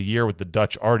to spend a year with the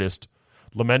Dutch artist,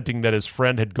 lamenting that his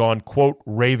friend had gone, quote,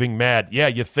 raving mad. Yeah,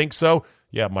 you think so?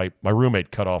 Yeah, my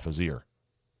roommate cut off his ear.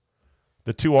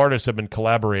 The two artists have been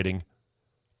collaborating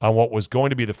on what was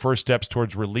going to be the first steps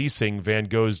towards releasing Van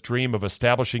Gogh's dream of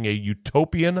establishing a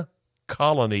utopian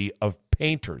colony of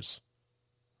painters.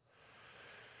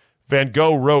 Van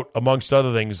Gogh wrote, amongst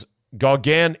other things,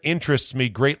 Gauguin interests me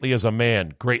greatly as a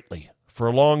man, greatly. For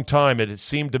a long time, it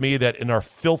seemed to me that in our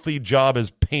filthy job as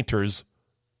painters,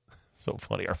 so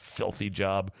funny, our filthy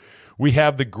job, we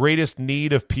have the greatest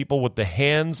need of people with the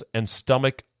hands and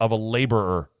stomach of a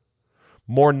laborer.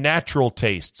 More natural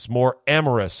tastes, more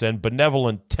amorous and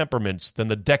benevolent temperaments than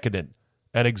the decadent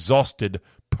and exhausted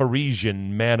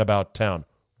Parisian man about town.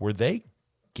 Were they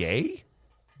gay?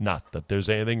 Not that there's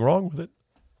anything wrong with it.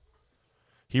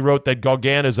 He wrote that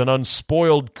Gauguin is an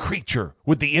unspoiled creature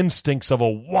with the instincts of a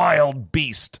wild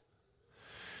beast.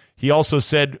 He also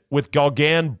said, with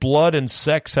Gauguin, blood and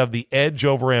sex have the edge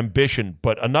over ambition,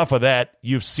 but enough of that.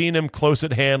 You've seen him close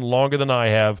at hand longer than I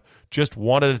have. Just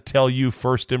wanted to tell you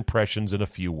first impressions in a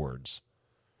few words.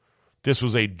 This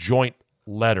was a joint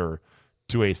letter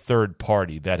to a third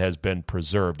party that has been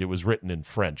preserved. It was written in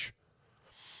French.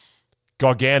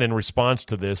 Gauguin, in response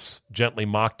to this, gently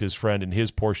mocked his friend in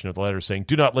his portion of the letter, saying,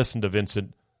 do not listen to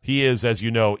Vincent. He is, as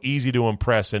you know, easy to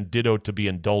impress and ditto to be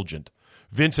indulgent.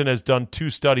 Vincent has done 2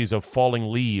 studies of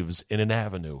falling leaves in an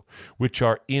avenue, which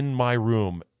are in my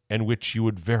room and which you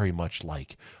would very much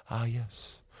like. Ah,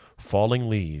 yes, falling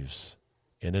leaves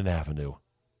in an avenue.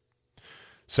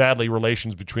 Sadly,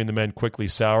 relations between the men quickly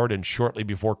soured, and shortly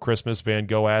before Christmas, Van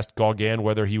Gogh asked Gauguin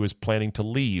whether he was planning to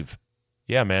leave.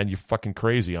 Yeah, man, you're fucking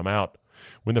crazy. I'm out.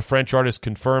 When the French artist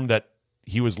confirmed that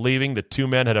he was leaving, the two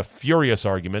men had a furious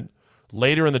argument.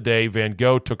 Later in the day, Van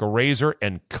Gogh took a razor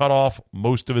and cut off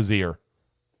most of his ear.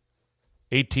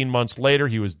 18 months later,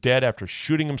 he was dead after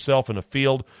shooting himself in a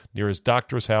field near his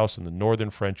doctor's house in the northern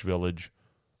French village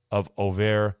of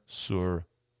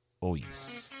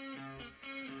Auvers-sur-Oise.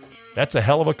 That's a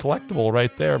hell of a collectible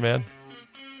right there, man.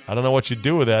 I don't know what you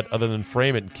do with that other than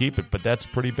frame it and keep it, but that's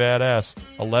pretty badass.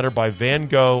 A letter by Van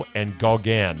Gogh and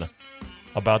Gauguin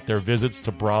about their visits to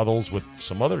brothels with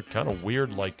some other kind of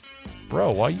weird, like,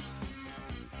 bro, why? Do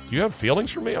you have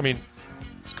feelings for me? I mean,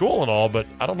 it's cool and all, but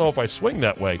I don't know if I swing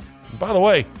that way. And by the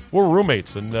way, we're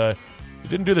roommates, and you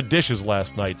didn't do the dishes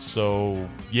last night, so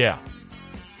yeah,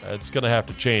 it's going to have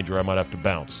to change or I might have to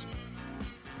bounce.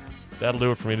 That'll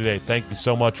do it for me today. Thank you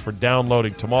so much for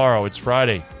downloading. Tomorrow, it's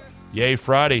Friday. Yay,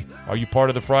 Friday. Are you part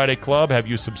of the Friday Club? Have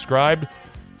you subscribed?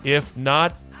 If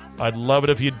not, I'd love it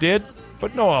if you did,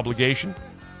 but no obligation.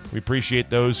 We appreciate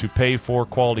those who pay for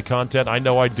quality content. I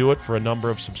know I do it for a number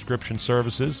of subscription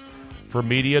services for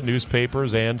media,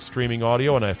 newspapers, and streaming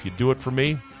audio, and if you do it for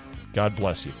me, God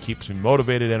bless you. It keeps me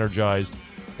motivated, energized,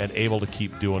 and able to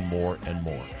keep doing more and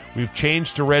more. We've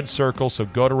changed to Red Circle, so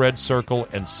go to Red Circle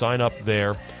and sign up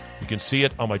there. You can see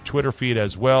it on my Twitter feed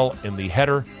as well in the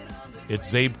header.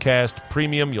 It's CzabeCast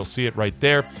Premium. You'll see it right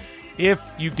there. If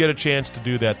you get a chance to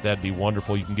do that, that'd be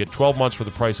wonderful. You can get 12 months for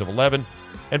the price of 11.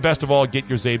 And best of all, get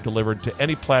your Zabe delivered to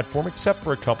any platform except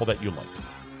for a couple that you like.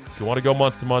 If you want to go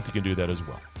month to month, you can do that as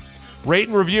well. Rate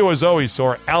and review as always so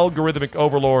our algorithmic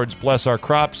overlords bless our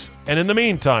crops. And in the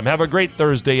meantime, have a great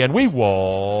Thursday, and we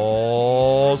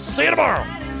will see you tomorrow.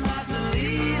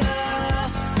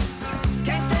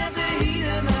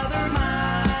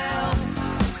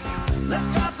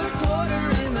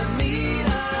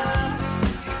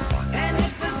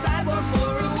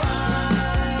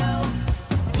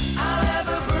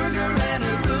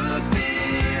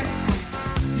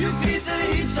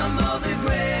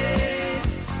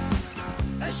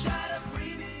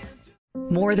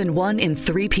 More than 1 in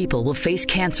 3 people will face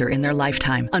cancer in their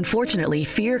lifetime. Unfortunately,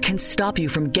 fear can stop you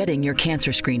from getting your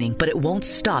cancer screening, but it won't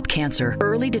stop cancer.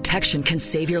 Early detection can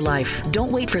save your life.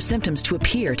 Don't wait for symptoms to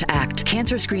appear to act.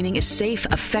 Cancer screening is safe,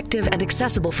 effective, and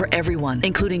accessible for everyone,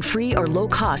 including free or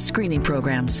low-cost screening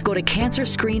programs. Go to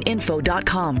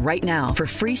cancerscreeninfo.com right now for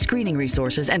free screening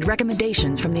resources and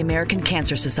recommendations from the American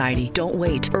Cancer Society. Don't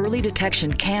wait. Early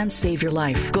detection can save your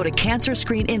life. Go to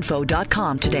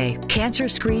cancerscreeninfo.com today.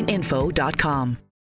 cancerscreeninfo.com.